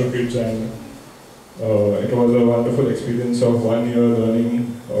of astro kids, and it was a wonderful experience of 1 year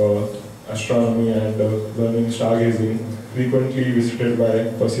learning astronomy and learning stargazing, frequently visited by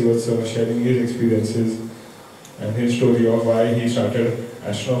Percival sir, sharing his experiences and his story of why he started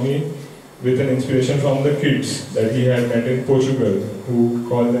astronomy, with an inspiration from the kids that he had met in Portugal, who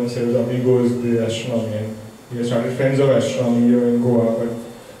called themselves amigos de astronomy. And he had started Friends of Astronomy here in Goa, but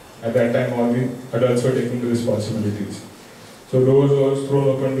at that time all the adults were taking the responsibilities. So doors were thrown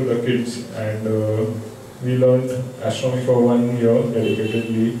open to the kids, and we learned astronomy for 1 year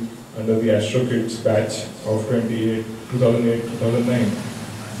dedicatedly under the Astro Kids batch of 2008-2009.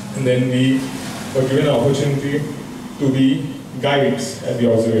 And then we were given an opportunity to be guides at the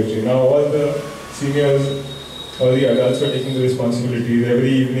observatory. Now all the seniors, all the adults were taking the responsibilities. Every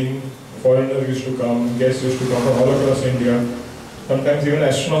evening foreigners used to come, guests used to come from all across India. Sometimes even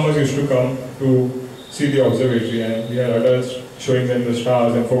astronomers used to come to see the observatory, and we had adults showing them the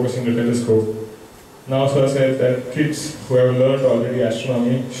stars and focusing the telescope. Now sir said that kids who have learned already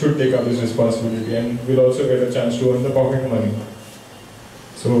astronomy should take up this responsibility, and will also get a chance to earn the pocket money.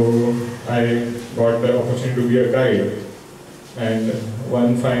 So I got the opportunity to be a guide, and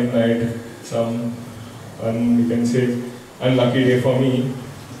one fine night, you can say unlucky day for me,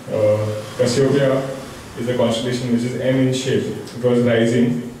 Cassiopeia is a constellation which is M in shape. It was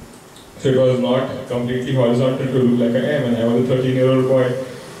rising, so it was not completely horizontal to look like an M, and I was a 13-year-old boy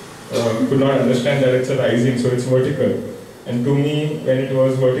could not understand that it's a rising, so it's vertical. And to me, when it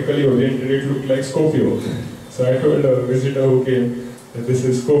was vertically oriented, it looked like Scorpio. So I told a visitor who came that this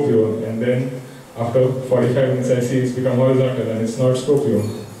is Scorpio, and then after 45 minutes I see it's become horizontal and it's not Scorpio.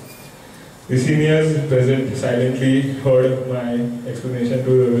 The seniors present silently heard my explanation to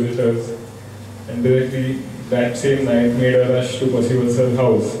the visitors, and directly that same night made a rush to Percival sir's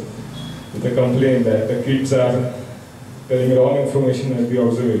house with a complaint that the kids are telling wrong information at the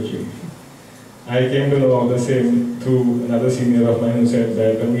observatory. I came to know of the same through another senior of mine who said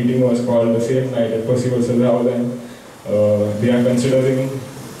that a meeting was called the same night at Percival sir's house, and they are considering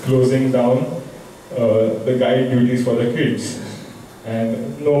closing down the guide duties for the kids.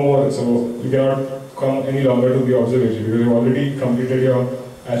 And no more, so you cannot come any longer to the observatory because you've already completed your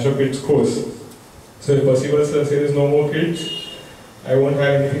Astro Kids course. So if Percival sir says no more kids, I won't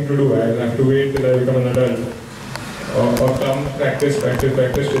have anything to do. I'll have to wait till I become an adult. Or come practice till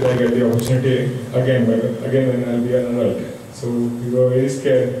I get the opportunity again when I'll be an adult. So we were very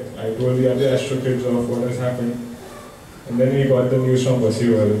scared. I told the other Astro Kids of what has happened. And then we got the news from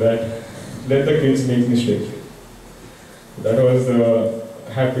Percival that let the kids make mistakes. That was the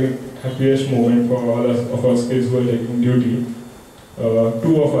happiest moment for all of us kids who were taking duty.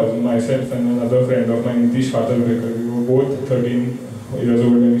 Two of us, myself and another friend of mine, Nitish Patalbekar, we were both 13 years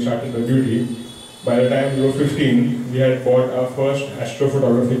old when we started the duty. By the time we were 15, we had bought our first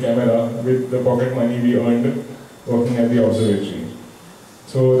astrophotography camera with the pocket money we earned working at the observatory.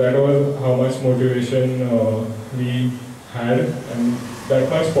 So that was how much motivation we had, and that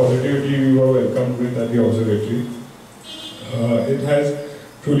much positivity we were welcomed with at the observatory. It has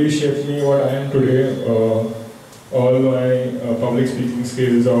truly shaped me what I am today. All my public speaking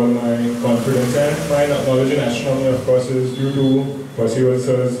skills, all my confidence, and my knowledge in astronomy, of course, is due to Percival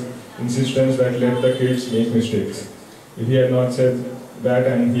sir's insistence that let the kids make mistakes. If he had not said that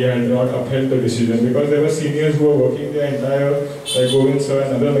and he had not upheld the decision, because there were seniors who were working their entire, like Govind sir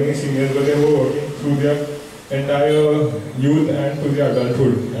and other many seniors, but they were working through their entire youth and to their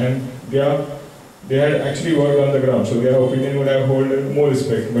adulthood, and they had actually worked on the ground, so their opinion would have held more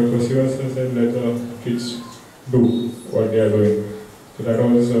respect. But Percival sir said, let the kids do what they are doing. So that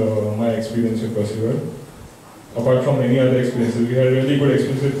was my experience with Percival. Apart from many other experiences, we had really good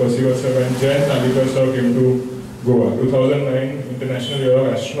experience with Percival sir when Jayant Nalikar sir came to Goa. 2009 International Year of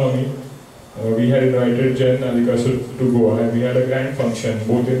Astronomy. We had invited Jayant Nalikar sir to Goa, and we had a grand function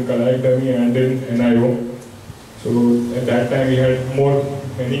both in Kala Academy and in NIO. So at that time we had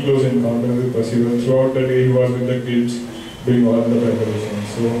many close encounters with Percival. Throughout the day he was with the kids doing all the preparations.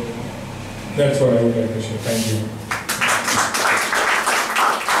 So that's what I would like to share. Thank you.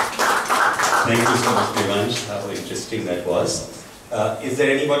 Thank you so much, Devansh. How interesting that was. Is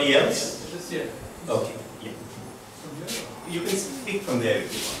there anybody else? Just here. Okay. Yeah. You can speak from there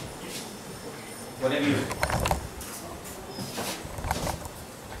if you want. Yeah. Whatever you.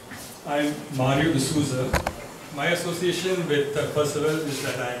 I'm Mario D'Souza. My association with Percival is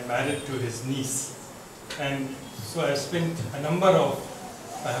that I'm married to his niece. And so I've spent a number of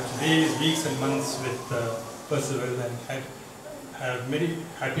perhaps days, weeks and months with Percival, and have many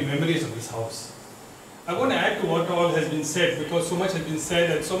happy memories of his house. I want to add to what all has been said, because so much has been said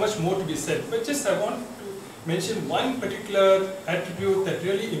and so much more to be said. But just I want to mention one particular attribute that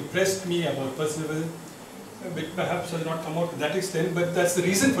really impressed me about Percival, which perhaps has not come out to that extent, but that's the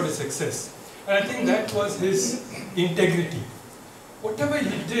reason for his success. And I think that was his integrity. Whatever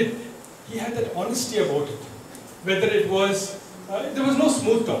he did, he had that honesty about it. Whether it was, there was no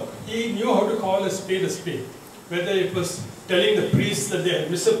smooth talk. He knew how to call a spade a spade. Whether it was telling the priests that they had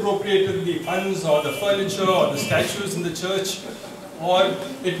misappropriated the funds or the furniture or the statues in the church, or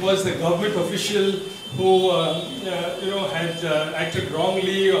it was the government official who had acted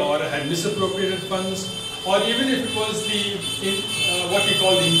wrongly or had misappropriated funds, or even if it was the what we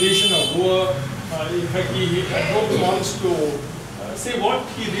call the invasion of Goa. In fact, he had no grounds to say what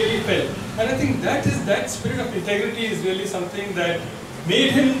he really felt. And I think that spirit of integrity is really something that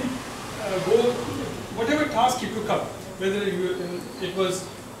made him go whatever task he took up, whether it was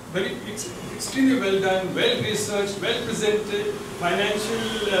very extremely well done, well researched, well presented, financial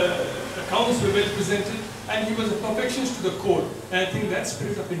accounts were well presented, and he was a perfectionist to the core. And I think that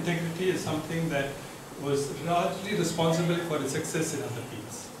spirit of integrity is something that was largely responsible for his success in other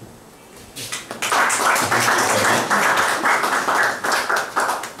fields.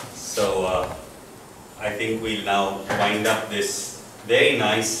 So I think we'll now wind up this very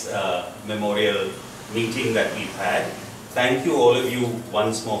nice memorial meeting that we've had. Thank you all of you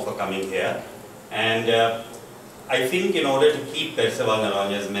once more for coming here. And I think in order to keep Percival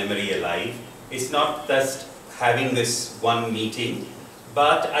Noronha's memory alive, it's not just having this one meeting,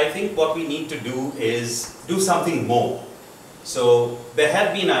 but I think what we need to do is do something more. So there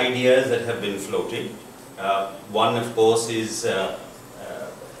have been ideas that have been floating. One, of course, is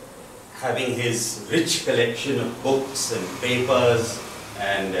having his rich collection of books and papers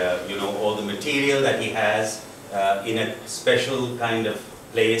and all the material that he has in a special kind of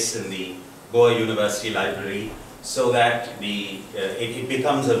place in the Goa University Library, so that it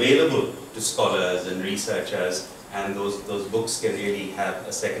becomes available to scholars and researchers, and those books can really have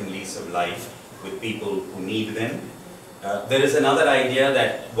a second lease of life with people who need them. There is another idea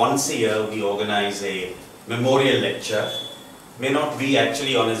that once a year we organize a memorial lecture. May not be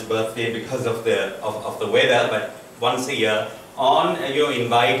actually on his birthday because of the weather, but once a year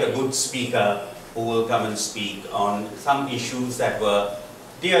invite a good speaker who will come and speak on some issues that were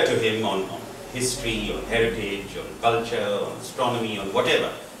dear to him, on history, on heritage, on culture, on astronomy, on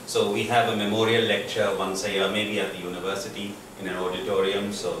whatever. So we have a memorial lecture once a year, maybe at the university in an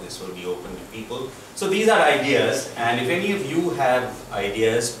auditorium, so this will be open to people. So these are ideas, and if any of you have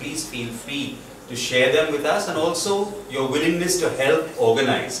ideas, please feel free to share them with us, and also your willingness to help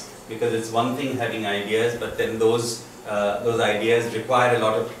organize, because it's one thing having ideas, but then those ideas require a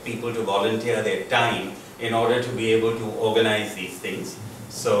lot of people to volunteer their time in order to be able to organize these things.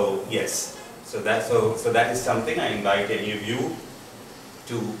 So yes, so that is something I invite any of you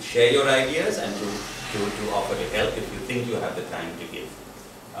to share your ideas and to offer to help if you think you have the time to give.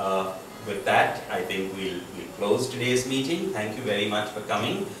 With that, I think we'll close today's meeting. Thank you very much for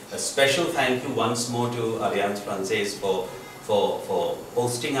coming. A special thank you once more to Alliance Française for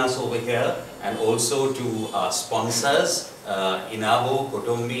hosting us over here, and also to our sponsors, Inabo,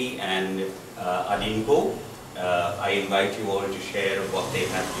 Kotombi, and Adinco. I invite you all to share what they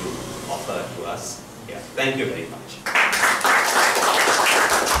have to offer to us. Yeah, thank you very much.